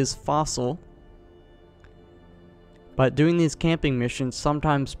is Fossil. But doing these camping missions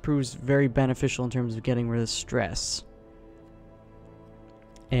sometimes proves very beneficial in terms of getting rid of stress.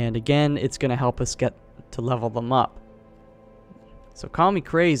 And again, it's going to help us get to level them up. So call me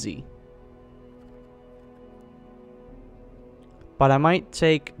crazy, but I might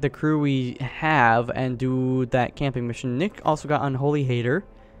take the crew we have and do that camping mission. Nick also got Unholy Hater.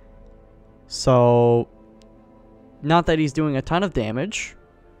 So, not that he's doing a ton of damage,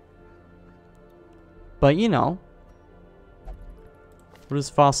 but you know. What does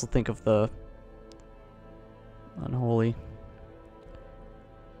Fossil think of the Unholy?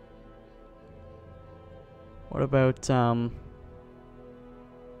 What about,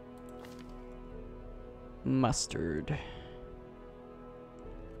 Mustard?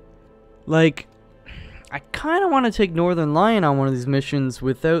 Like, I kind of want to take Northern Lion on one of these missions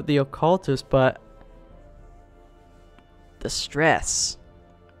without the Occultist, but the stress.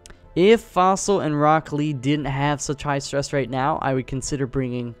 If Fossil and Rock Lee didn't have such high stress right now, I would consider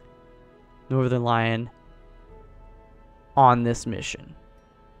bringing Northern Lion on this mission.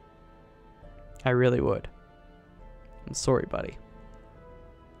 I really would. I'm sorry, buddy.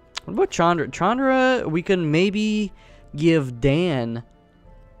 What about Chandra? Chandra, we can maybe give Dan,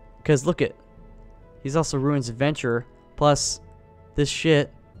 because look at, he's also Ruins Adventure, plus this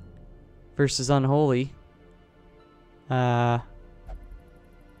shit versus Unholy. Where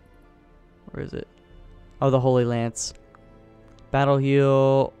is it? Oh, the Holy Lance. Battle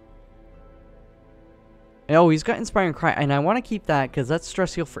Heal. Oh, he's got Inspiring Cry, and I want to keep that because that's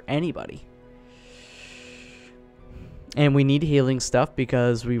stress heal for anybody. And we need healing stuff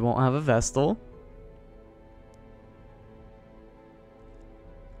because we won't have a Vestal.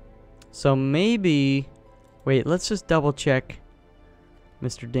 So maybe... Wait, let's just double check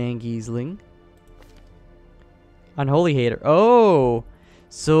Mr. Dan Giesling. Unholy Hater. Oh!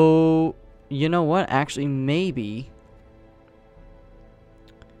 So, you know what? Actually, maybe...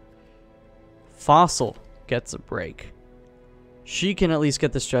 Fossil gets a break. She can at least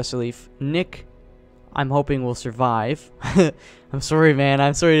get the stress relief. Nick I'm hoping we'll survive. I'm sorry, man.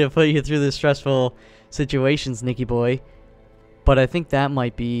 I'm sorry to put you through this stressful situations, Nicky boy. But I think that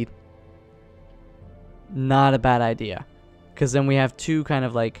might be not a bad idea. Because then we have two kind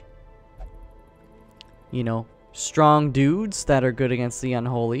of like, you know, strong dudes that are good against the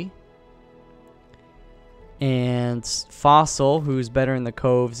unholy. And Fossil, who's better in the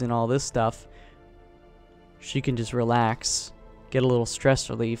coves and all this stuff. She can just relax. Get a little stress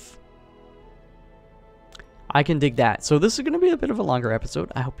relief. I can dig that. So this is going to be a bit of a longer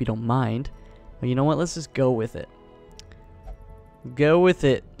episode. I hope you don't mind. But you know what? Let's just go with it. Go with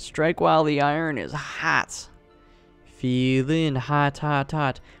it. Strike while the iron is hot. Feeling hot, hot,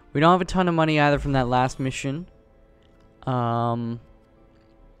 hot. We don't have a ton of money either from that last mission.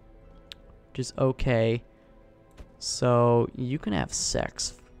 Just okay. So you can have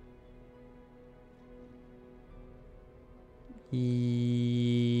sex.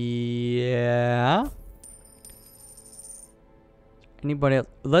 Yeah. Anybody else?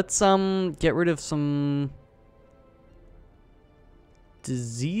 Let's get rid of some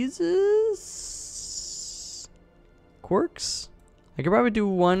diseases? Quirks? I could probably do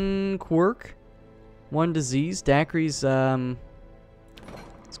one quirk, one disease. Daiquiri's let's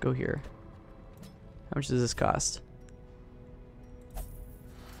go here. How much does this cost?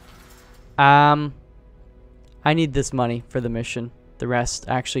 I need this money for the mission. The rest,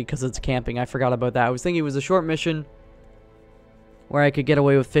 actually, because it's camping. I forgot about that. I was thinking it was a short mission where I could get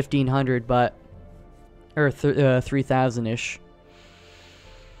away with 1,500, but... Or 3,000-ish.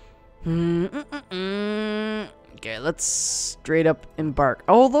 Okay, let's straight up embark.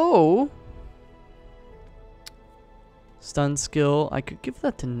 Although... Stun skill. I could give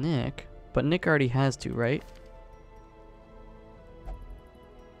that to Nick. But Nick already has to, right?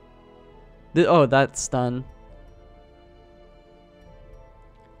 Oh, that's stun.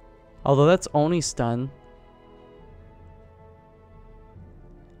 Although that's only stun.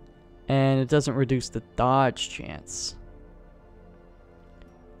 And it doesn't reduce the dodge chance.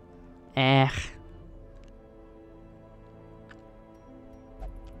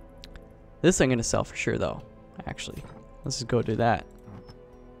 This I'm gonna sell for sure though. Actually. Let's just go do that.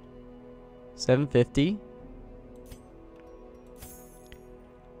 750.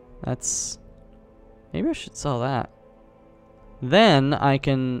 That's... Maybe I should sell that. Then I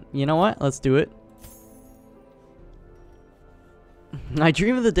can... You know what? Let's do it. I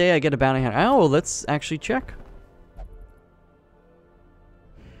dream of the day I get a bounty hunter. Oh, let's actually check.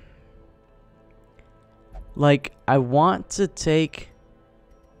 Like, I want to take...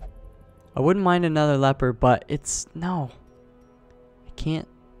 I wouldn't mind another leper, but it's... No. I can't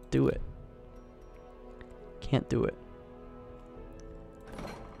do it. Can't do it.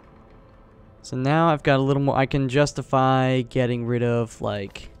 So now I've got a little more. I can justify getting rid of,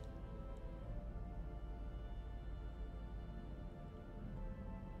 like...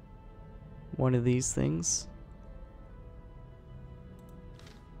 one of these things.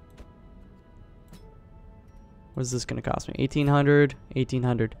 What is this going to cost me? 1,800.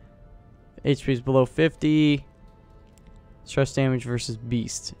 1,800. HP is below 50. Stress damage versus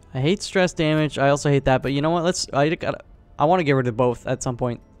beast. I hate stress damage. I also hate that. But you know what? Let's... I want to get rid of both at some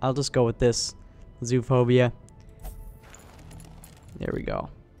point. I'll just go with this. Zoophobia. There we go.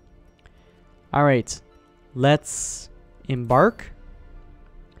 Alright. Let's embark.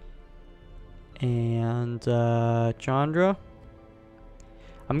 And Chandra.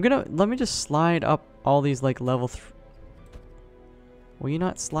 I'm gonna... Let me just slide up all these like level 3. Will you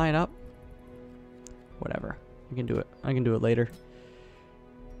not slide up? Whatever. I can do it. I can do it later.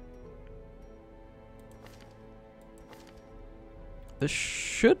 This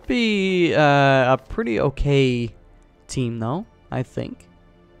should be a pretty okay team, though, I think.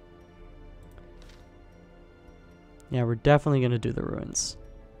 Yeah, we're definitely going to do the ruins.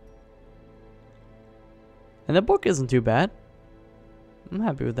 And the book isn't too bad. I'm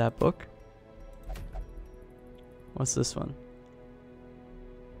happy with that book. What's this one?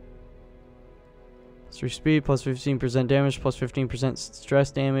 Plus 3 speed, plus 15% damage, plus 15%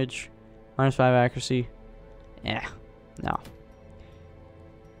 stress damage, minus 5 accuracy. Yeah, no.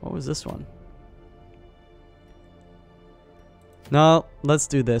 What was this one? No, let's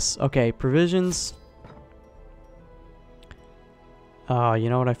do this. Okay, provisions. Oh, you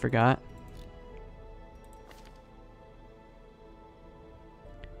know what I forgot?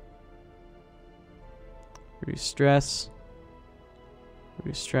 Reduce stress.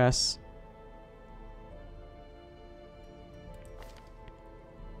 Reduce stress.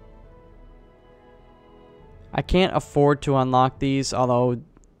 I can't afford to unlock these, although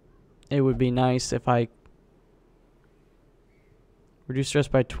it would be nice if I reduce stress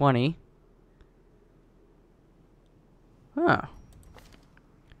by 20. Huh.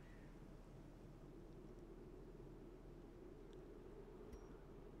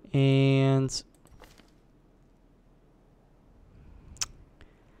 And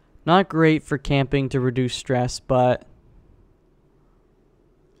not great for camping to reduce stress, but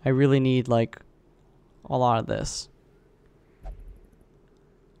I really need like a lot of this.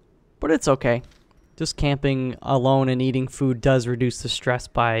 But it's okay. Just camping alone and eating food does reduce the stress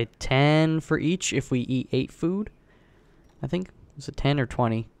by 10 for each if we eat 8 food. I think was it 10 or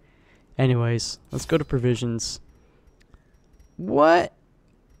 20. Anyways, let's go to provisions. What?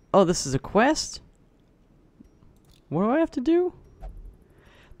 Oh, this is a quest? What do I have to do?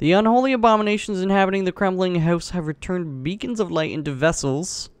 The unholy abominations inhabiting the crumbling house have returned beacons of light into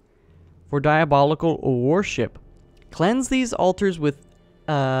vessels for diabolical worship. Cleanse these altars with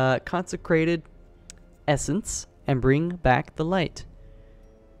consecrated essence and bring back the light.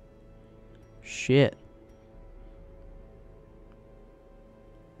 Shit.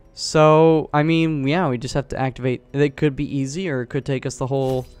 So, I mean, yeah, we just have to activate. It could be easy, or it could take us the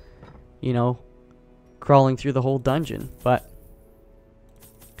whole, you know, crawling through the whole dungeon. But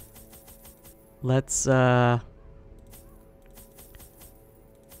let's get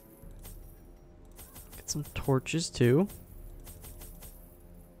some torches too.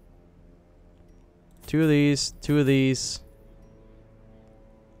 2 of these, 2 of these.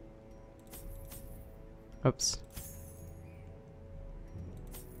 Oops.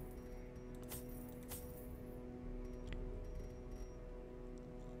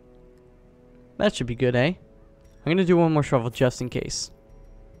 That should be good, eh? I'm gonna do one more shovel just in case.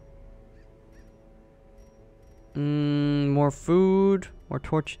 More food, more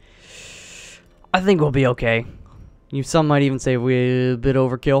torch. I think we'll be okay. Some might even say we're a bit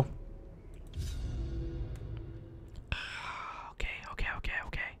overkill.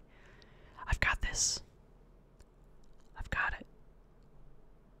 Okay. I've got this. I've got it.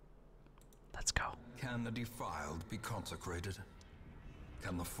 Let's go. Can the defiled be consecrated?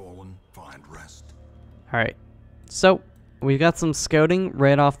 Can the fallen find rest? Alright. So, we've got some scouting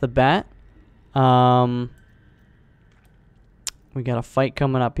right off the bat. We got a fight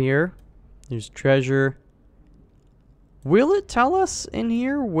coming up here. There's treasure. Will it tell us in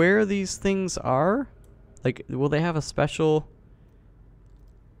here where these things are? Like, will they have a special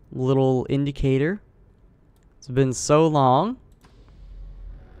little indicator? It's been so long.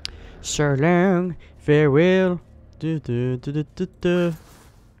 So long. Farewell.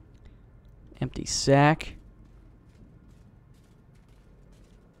 Empty sack.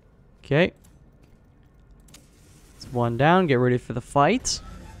 Okay. It's one down. Get ready for the fight.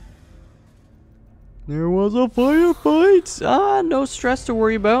 There was a firefight. Ah, no stress to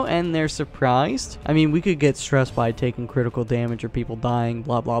worry about. And they're surprised. I mean, we could get stressed by taking critical damage or people dying,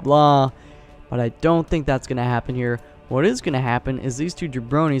 blah, blah, blah. But I don't think that's going to happen here. What is going to happen is these 2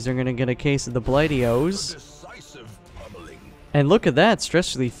 jabronis are going to get a case of the Blightios. And look at that.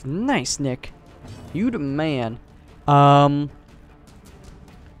 Stress relief. Nice, Nick. You the man. Do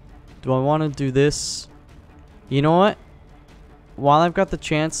I want to do this? You know what? While I've got the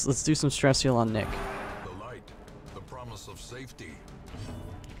chance, let's do some stress heal on Nick. The light, the promise of safety.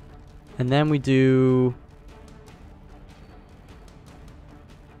 And then we do...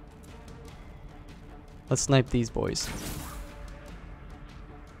 Let's snipe these boys.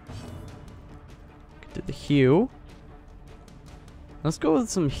 Do the heal. Let's go with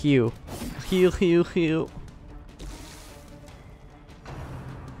some heal. Heal.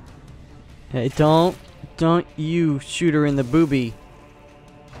 Hey, don't you shoot her in the boobie.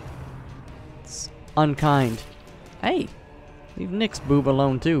 It's unkind. Hey, leave Nick's boob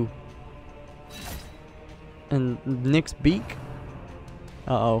alone too. And Nick's beak.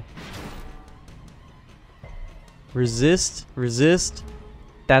 Uh-oh. Resist.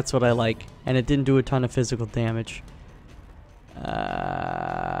 That's what I like. And it didn't do a ton of physical damage.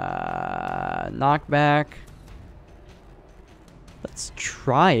 Knockback. Let's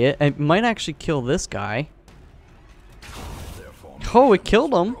try it. It might actually kill this guy. Oh, it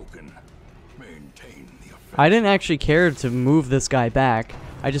killed him. I didn't actually care to move this guy back.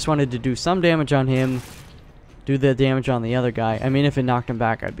 I just wanted to do some damage on him. Do the damage on the other guy. I mean, if it knocked him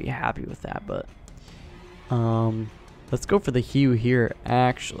back, I'd be happy with that, but... let's go for the hew here,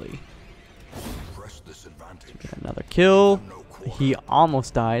 actually. Another kill. He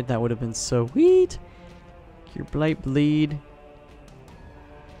almost died. That would have been so sweet. Cure Blight Bleed.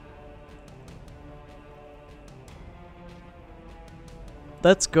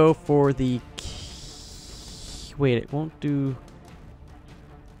 Let's go for the... Wait, it won't do...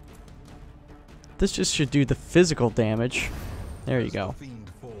 This just should do the physical damage. There you go.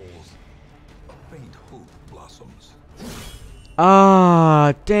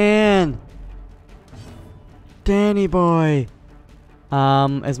 Ah, Dan! Danny boy!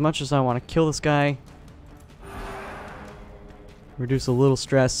 As much as I want to kill this guy, reduce a little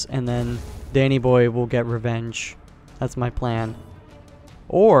stress, and then Danny boy will get revenge. That's my plan.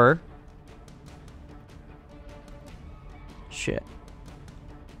 Or... shit.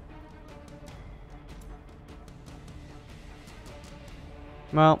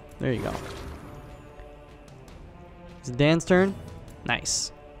 Well, there you go. Is it Dan's turn?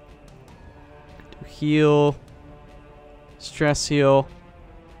 Nice. Do heal. Stress heal.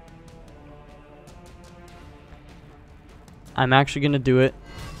 I'm actually gonna do it.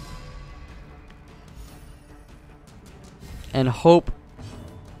 And hope.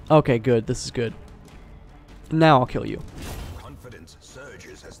 Okay, good. This is good. Now I'll kill you. Confidence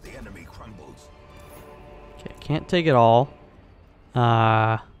surges as the enemy crumbles. Okay, can't take it all.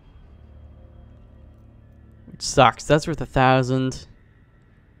 Which sucks. That's worth 1,000.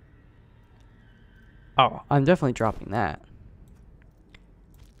 Oh, I'm definitely dropping that.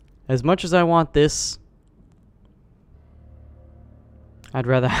 As much as I want this, I'd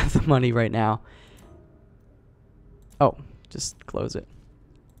rather have the money right now. Oh, just close it.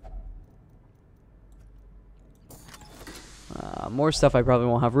 More stuff I probably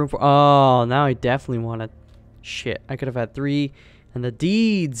won't have room for. Oh, now I definitely want to... shit, I could have had 3. And the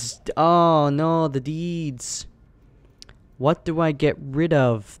deeds. Oh, no, the deeds. What do I get rid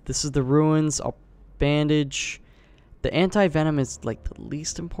of? This is the ruins. I'll bandage. The anti-venom is, like, the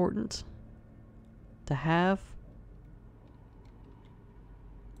least important to have.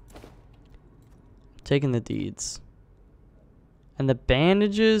 Taking the deeds. And the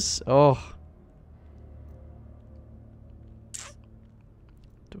bandages. Oh.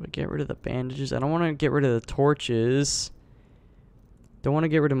 Do I get rid of the bandages? I don't want to get rid of the torches. Don't want to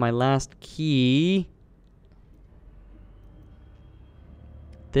get rid of my last key.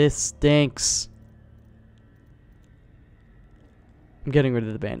 This stinks. I'm getting rid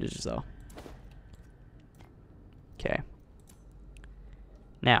of the bandages though. Okay.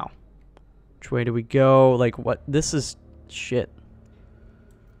 Now, which way do we go? Like what? This is shit.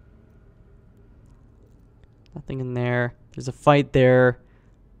 Nothing in there. There's a fight there.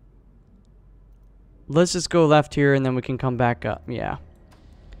 Let's just go left here and then we can come back up. Yeah.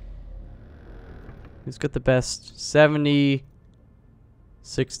 Who's got the best? 70,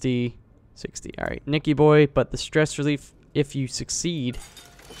 60, 60. Alright, Nicky boy, but the stress relief if you succeed.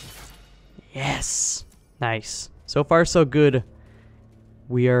 Yes. Nice. So far so good.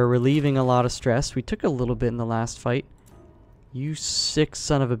 We are relieving a lot of stress. We took a little bit in the last fight. You sick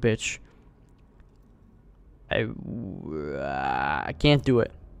son of a bitch. I can't do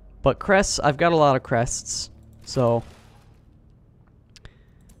it. But crests, I've got a lot of crests, so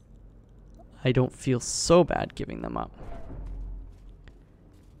I don't feel so bad giving them up.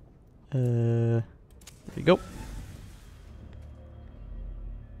 There we go.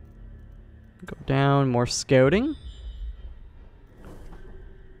 Go down, more scouting.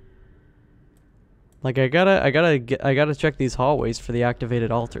 Like I gotta check these hallways for the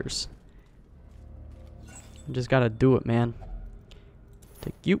activated altars. I just gotta do it, man.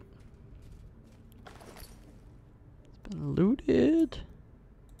 Take you. It's been looted.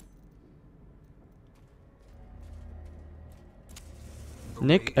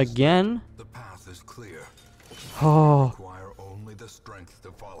 Nick again. The path is clear. Oh, Require only the strength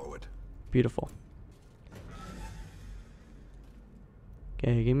to follow it. beautiful.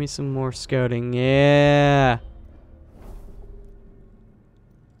 Okay, give me some more scouting. Yeah.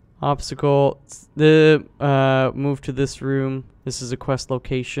 Obstacle. The move to this room. This is a quest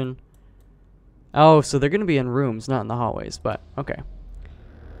location. Oh, so they're gonna be in rooms, not in the hallways. But okay,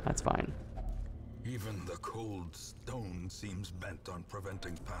 that's fine. Even the cold stone seems bent on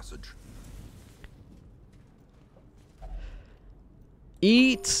preventing passage.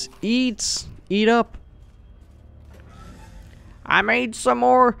 Eat, eat, eat up. I made some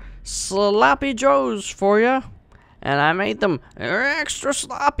more sloppy joes for you. And I made them extra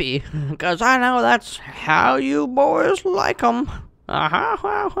sloppy. Because I know that's how you boys like them.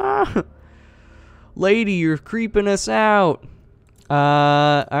 Lady, you're creeping us out.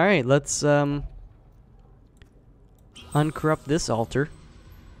 Alright, let's uncorrupt this altar.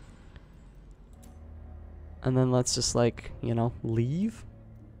 And then let's just, like, you know, leave.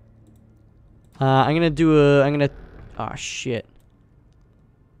 I'm gonna oh shit.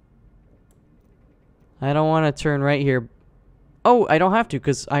 I don't want to turn right here. Oh, I don't have to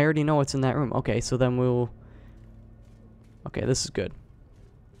because I already know what's in that room. Okay, so then we'll... Okay, this is good.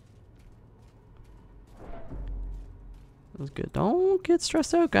 This is good. Don't get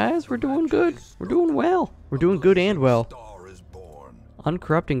stressed out, guys. We're doing good. We're doing well. We're doing good and well. Star is born.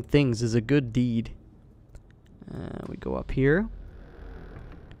 Uncorrupting things is a good deed. We go up here.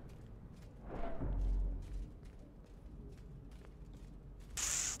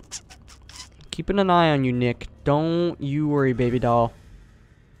 Keeping an eye on you, Nick. Don't you worry, baby doll.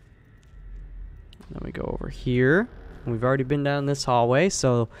 Then we go over here. We've already been down this hallway,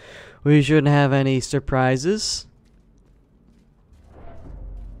 so we shouldn't have any surprises.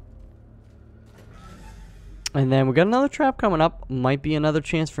 And then we got another trap coming up. Might be another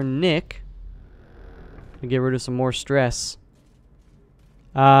chance for Nick to get rid of some more stress.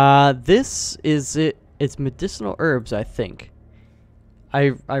 This is it. It's medicinal herbs, I think.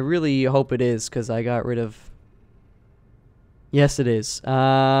 I really hope it is, because I got rid of... Yes, it is.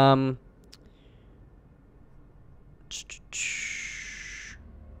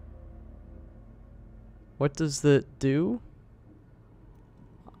 What does that do?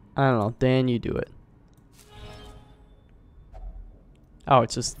 I don't know. Dan, you do it. Oh,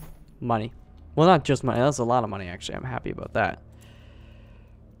 it's just money. Well, not just money. That's a lot of money, actually. I'm happy about that.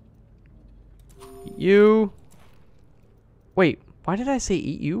 You... Wait, why did I say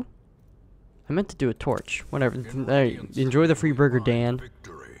eat you? I meant to do a torch. Whatever. Hey, enjoy the free burger, Dan.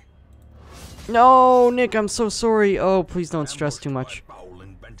 No, Nick, I'm so sorry. Oh, please don't stress too much.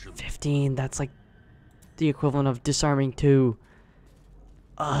 15, that's like the equivalent of disarming 2.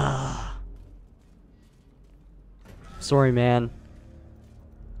 Sorry, man.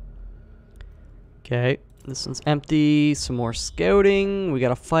 Okay, this one's empty. Some more scouting. We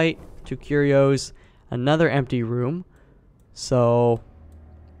got a fight. 2 curios. Another empty room. So,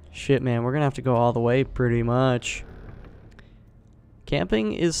 shit, man, we're gonna have to go all the way pretty much.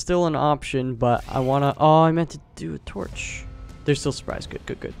 Camping is still an option, but I wanna... Oh, I meant to do a torch. They're still surprised. Good,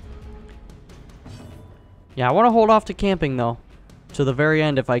 good, good. Yeah, I wanna hold off to camping, though. To the very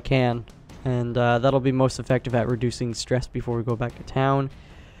end if I can. And that'll be most effective at reducing stress before we go back to town.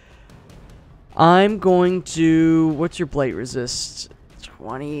 I'm going to... What's your blight resist?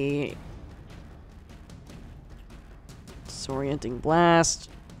 20... Disorienting blast.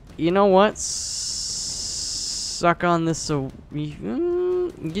 You know what? Suck on this. So you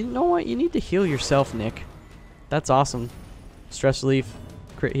know what? You need to heal yourself, Nick. That's awesome. Stress relief,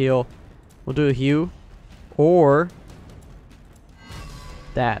 crit heal. We'll do a heal, or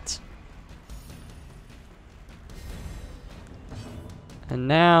that. And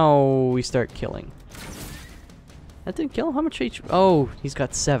now we start killing. That didn't kill him. How much HP? Oh, he's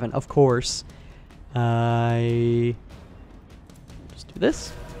got 7. Of course. I just do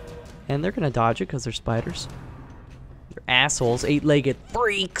this, and they're gonna dodge it because they're spiders. They're assholes, 8-legged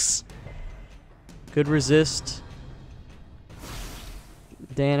freaks. Good resist.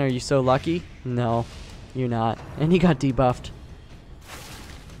 Dan, are you so lucky? No, you're not. And he got debuffed.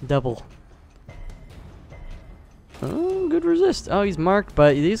 Double. Oh, good resist. Oh, he's marked,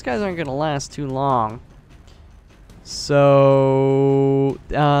 but these guys aren't gonna last too long. So,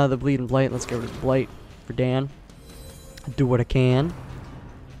 the bleed and blight. Let's get rid of the blight for Dan. Do what I can.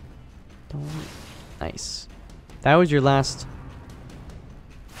 Nice. That was your last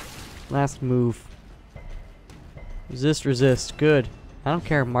move. Resist, resist. Good. I don't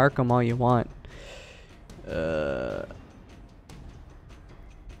care. Mark them all you want. You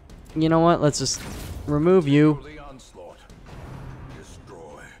know what? Let's just remove you.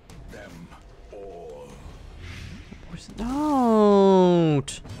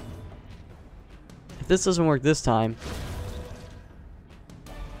 Don't. If this doesn't work this time,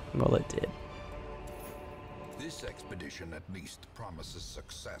 well, it did. This expedition at least promises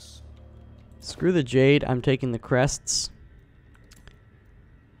success. Screw the jade. I'm taking the crests.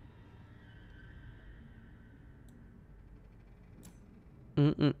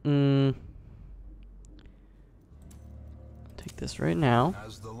 Take this right now.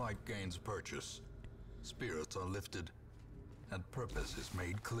 As the light gains purchase, spirits are lifted, and purpose is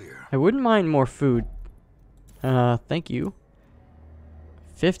made clear. I wouldn't mind more food. Thank you.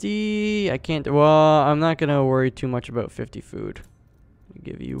 50, I can't, well, I'm not gonna worry too much about 50 food. I'll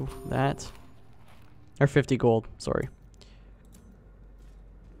give you that. Or 50 gold, sorry.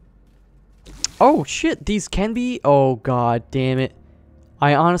 Oh, shit, these can be, oh, god damn it.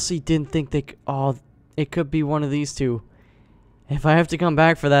 I honestly didn't think they could, oh, it could be one of these two. If I have to come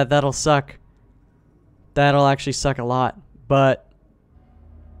back for that, that'll suck. That'll actually suck a lot, but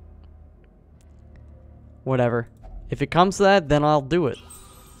whatever. If it comes to that, then I'll do it.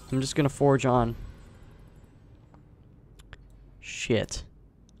 I'm just gonna forge on. Shit.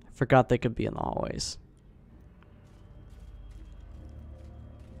 I forgot they could be in the hallways.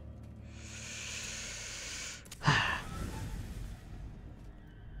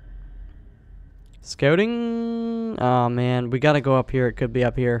 Scouting? Oh, man. We gotta go up here. It could be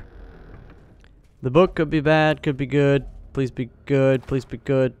up here. The book could be bad, could be good. Please be good. Please be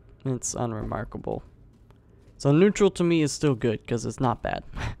good. It's unremarkable. So neutral to me is still good, because it's not bad.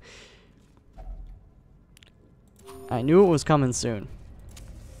 I knew it was coming soon.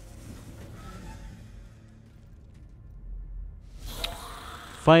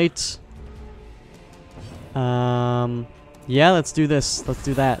 Fight. Yeah, let's do this. Let's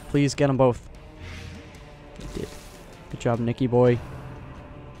do that. Please get them both. Did. Good job, Nicky boy.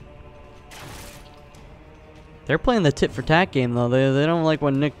 They're playing the tit for tat game though. They don't like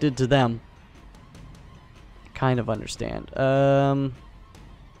what Nick did to them. Kind of understand.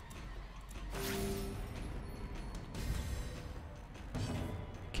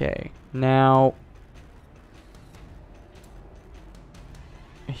 Okay. Now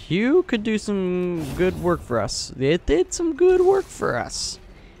Hugh could do some good work for us. It did some good work for us.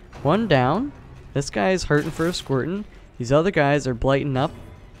 One down. This guy is hurting for a squirtin'. These other guys are blighting up.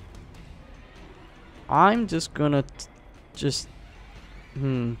 I'm just gonna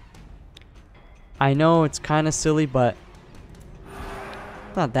I know it's kind of silly, but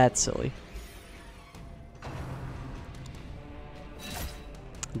not that silly.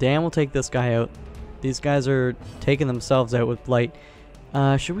 Dan will take this guy out. These guys are taking themselves out with blight.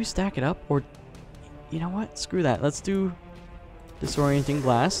 Should we stack it up? Or, you know what? Screw that. Let's do disorienting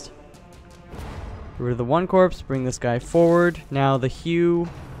blast. Get rid of the one corpse. Bring this guy forward. Now the Hugh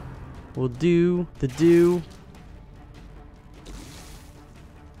will do the do.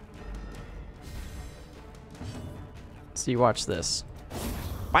 See, watch this.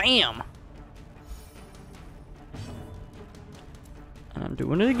 Bam! And I'm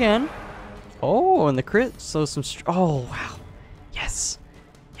doing it again. Oh, and the crit. So some. Oh, wow. Yes.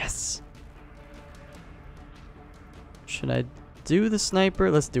 Yes. Should I do the sniper?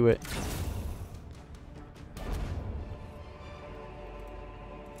 Let's do it.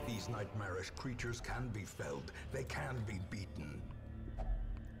 These nightmarish creatures can be felled. They can be beaten.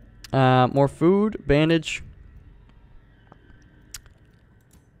 More food, bandage.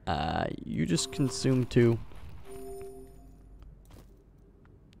 You just consume 2.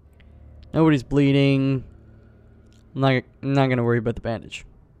 Nobody's bleeding. I'm not gonna worry about the bandage.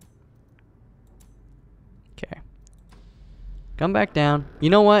 Okay. Come back down. You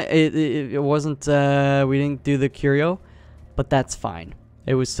know what? It wasn't, we didn't do the curio, but that's fine.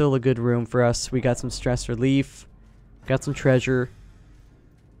 It was still a good room for us. We got some stress relief. Got some treasure.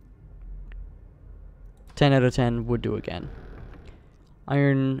 10 out of 10 would do again.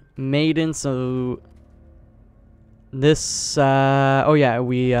 Iron Maiden, so this, oh yeah,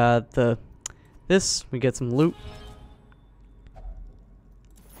 we, we get some loot.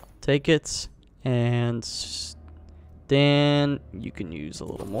 Take it, and Dan, you can use a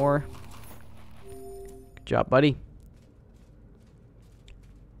little more. Good job, buddy.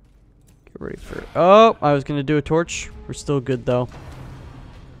 Get ready for, oh, I was gonna do a torch. We're still good though.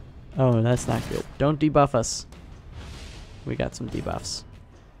 Oh, that's not good. Don't debuff us. We got some debuffs.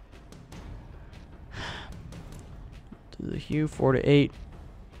 To the Hue, 4 to 8.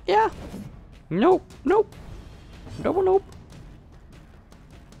 Yeah. Nope. Nope. Nope. Nope.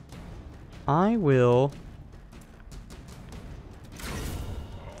 I will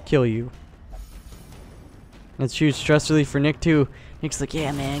kill you. Let's choose stress relief for Nick too. Nick's like,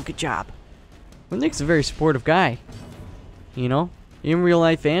 yeah, man, good job. Well, Nick's a very supportive guy. You know, in real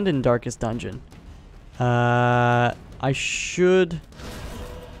life and in Darkest Dungeon. I should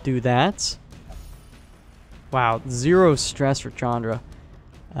do that. Wow, 0 stress for Chandra.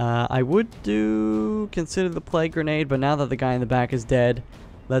 I would consider the plague grenade, but now that the guy in the back is dead,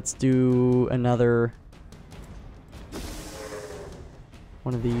 let's do another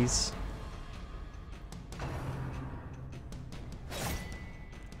one of these.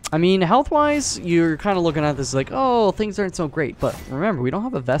 I mean, health-wise, you're kind of looking at this like, oh, things aren't so great. But remember, we don't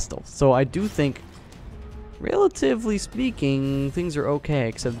have a Vestal, so I do think, relatively speaking, things are okay.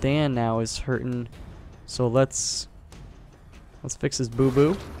 Except Dan now is hurting, so let's fix his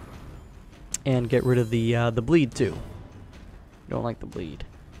boo-boo and get rid of the bleed too. Don't like the bleed.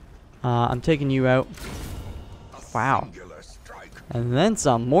 I'm taking you out. Wow. And then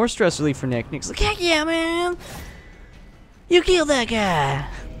some. More stress relief for Nick. Nick's like, heck yeah, man! You killed that guy!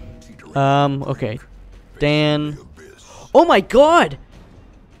 Okay. Dan. Oh my god!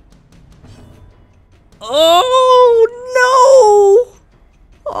 Oh, no!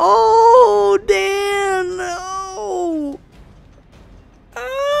 Oh, Dan, no!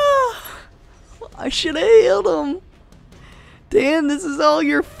 Ah! I should have healed him. Dan, this is all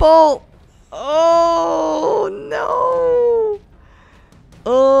your fault. Oh, no!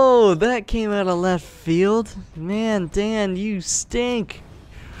 Oh, that came out of left field. Man, Dan, you stink.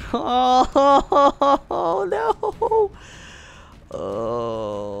 Oh, no.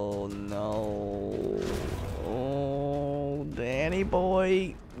 Oh, no. Oh, Danny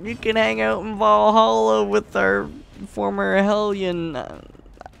boy. You can hang out in Valhalla with our former Hellion.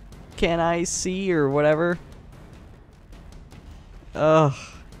 Can I see or whatever? Ugh.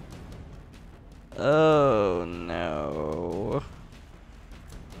 Oh, no.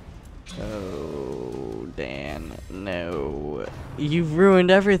 Oh, Dan, no. You've ruined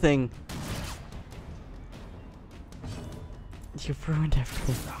everything. You've ruined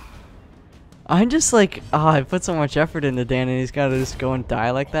everything. I'm just like, oh, I put so much effort into Dan and he's gotta just go and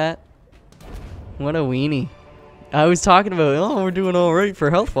die like that. What a weenie. I was talking about, oh, we're doing alright for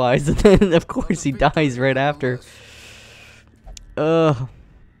health-wise, and then of course he dies right after. Ugh.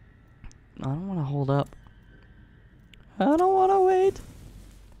 I don't want to hold up. I don't want to wait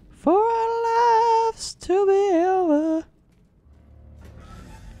for our lives to be over.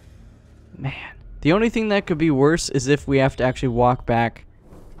 Man. The only thing that could be worse is if we have to actually walk back.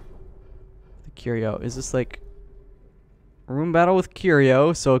 The Curio. Is this like room battle with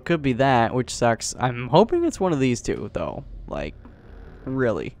Curio? So it could be that, which sucks. I'm hoping it's one of these two, though. Like,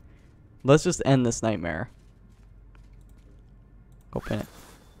 really. Let's just end this nightmare. Open it.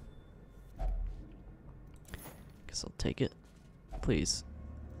 Guess I'll take it. Please.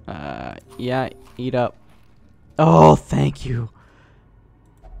 Yeah, eat up. Oh, thank you.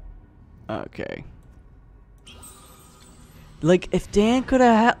 Okay. Like, if Dan could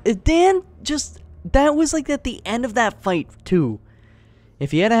have... If Dan just... That was like at the end of that fight, too.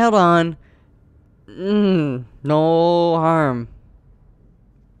 If he had held on... no harm.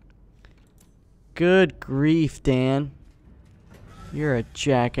 Good grief, Dan. You're a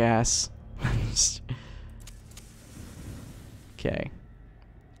jackass. Okay.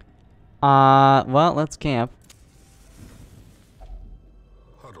 Well, let's camp.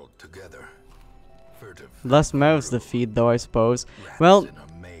 Huddled together. Furtive. Less mouths to feed, though, I suppose. Well,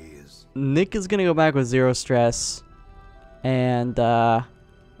 Nick is gonna go back with 0 stress. And,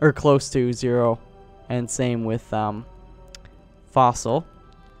 or close to 0. And same with, Fossil.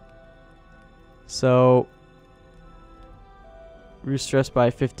 So... reduce stress by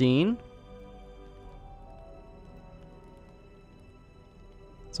 15.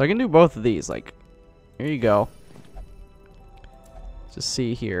 So I can do both of these, like, here you go. Just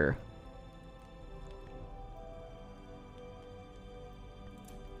see here.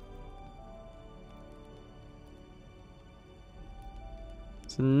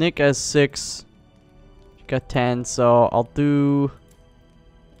 So Nick has 6. You got 10, so I'll do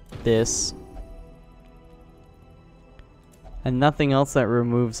this. And nothing else that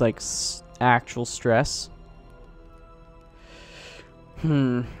removes, like, actual stress.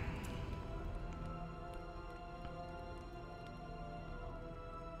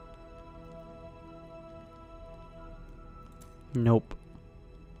 Nope.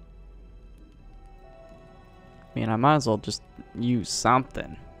 Man, I might as well just use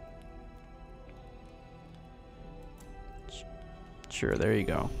something. Sure, there you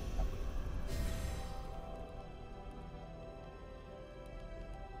go.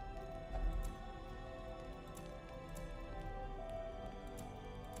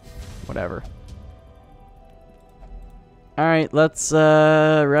 Whatever. Alright, let's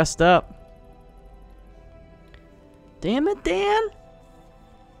rest up. Damn it, Dan!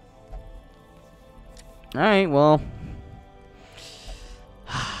 Alright, well.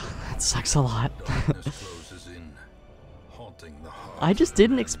 That sucks a lot. I just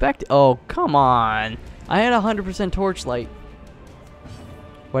didn't expect. Oh, come on. I had 100% torchlight.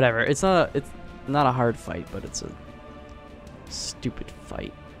 Whatever. It's not a hard fight, but it's a stupid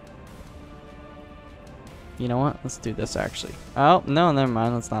fight. You know what? Let's do this actually. Oh, no, never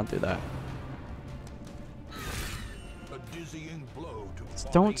mind. Let's not do that.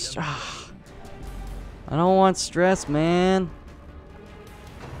 Just don't. I don't want stress, man.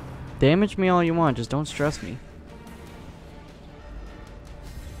 Damage me all you want. Just don't stress me.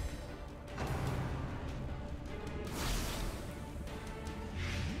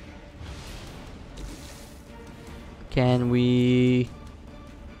 Can we...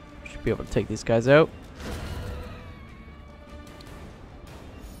 Should be able to take these guys out.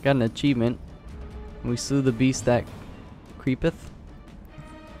 Got an achievement. We slew the beast that creepeth.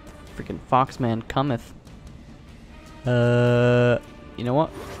 Freaking Foxman cometh. You know what?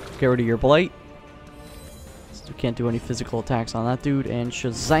 Get rid of your blight. So we can't do any physical attacks on that dude. And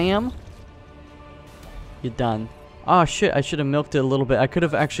Shazam! You're done. Oh shit, I should have milked it a little bit. I could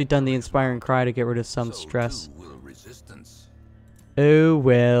have actually done the inspiring cry to get rid of some stress. Oh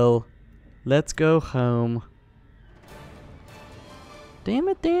well. Let's go home. Damn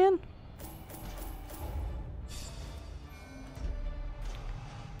it, Dan.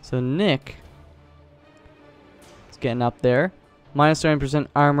 So Nick is getting up there. Minus 30%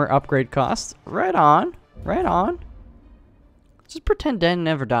 armor upgrade cost. Right on. Right on. Just pretend Dan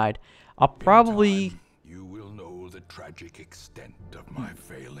never died. I'll probably you will know the tragic extent of my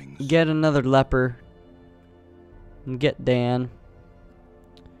failings. get another leper and get Dan.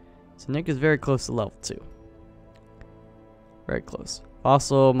 So Nick is very close to level 2. Very close.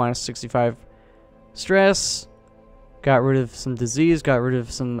 Also, minus 65 stress. Got rid of some disease. Got rid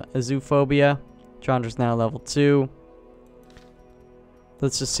of some zoophobia. Chandra's now level 2.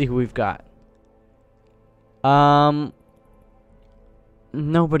 Let's just see who we've got.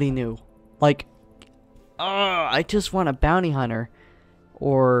 Nobody knew. Like, I just want a bounty hunter.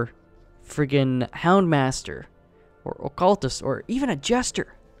 Or friggin' houndmaster. Or occultist. Or even a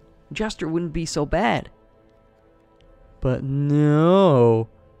jester. Jester wouldn't be so bad. But no.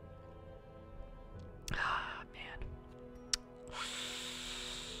 Ah, man.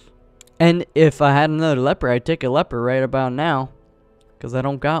 And if I had another leper, I'd take a leper right about now. Because I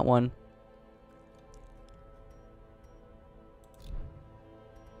don't got one.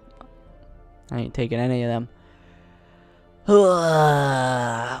 I ain't taking any of them. What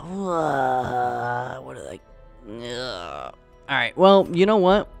are they? Alright, well, you know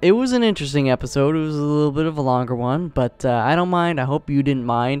what? It was an interesting episode. It was a little bit of a longer one, but I don't mind. I hope you didn't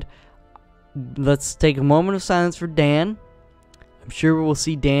mind. Let's take a moment of silence for Dan. I'm sure we'll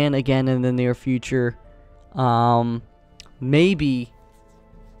see Dan again in the near future. Maybe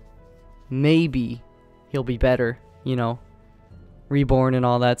he'll be better, you know, reborn and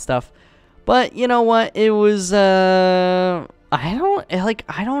all that stuff. But you know what? It was I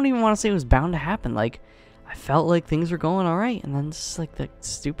don't even want to say it was bound to happen. Like, I felt like things were going all right, and then just like that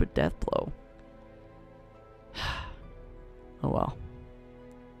stupid death blow. Oh well.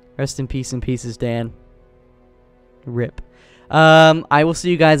 Rest in peace and pieces, Dan. Rip. I will see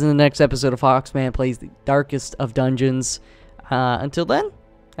you guys in the next episode of Foxman Plays the Darkest of Dungeons. Until then,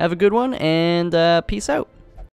 have a good one, and peace out.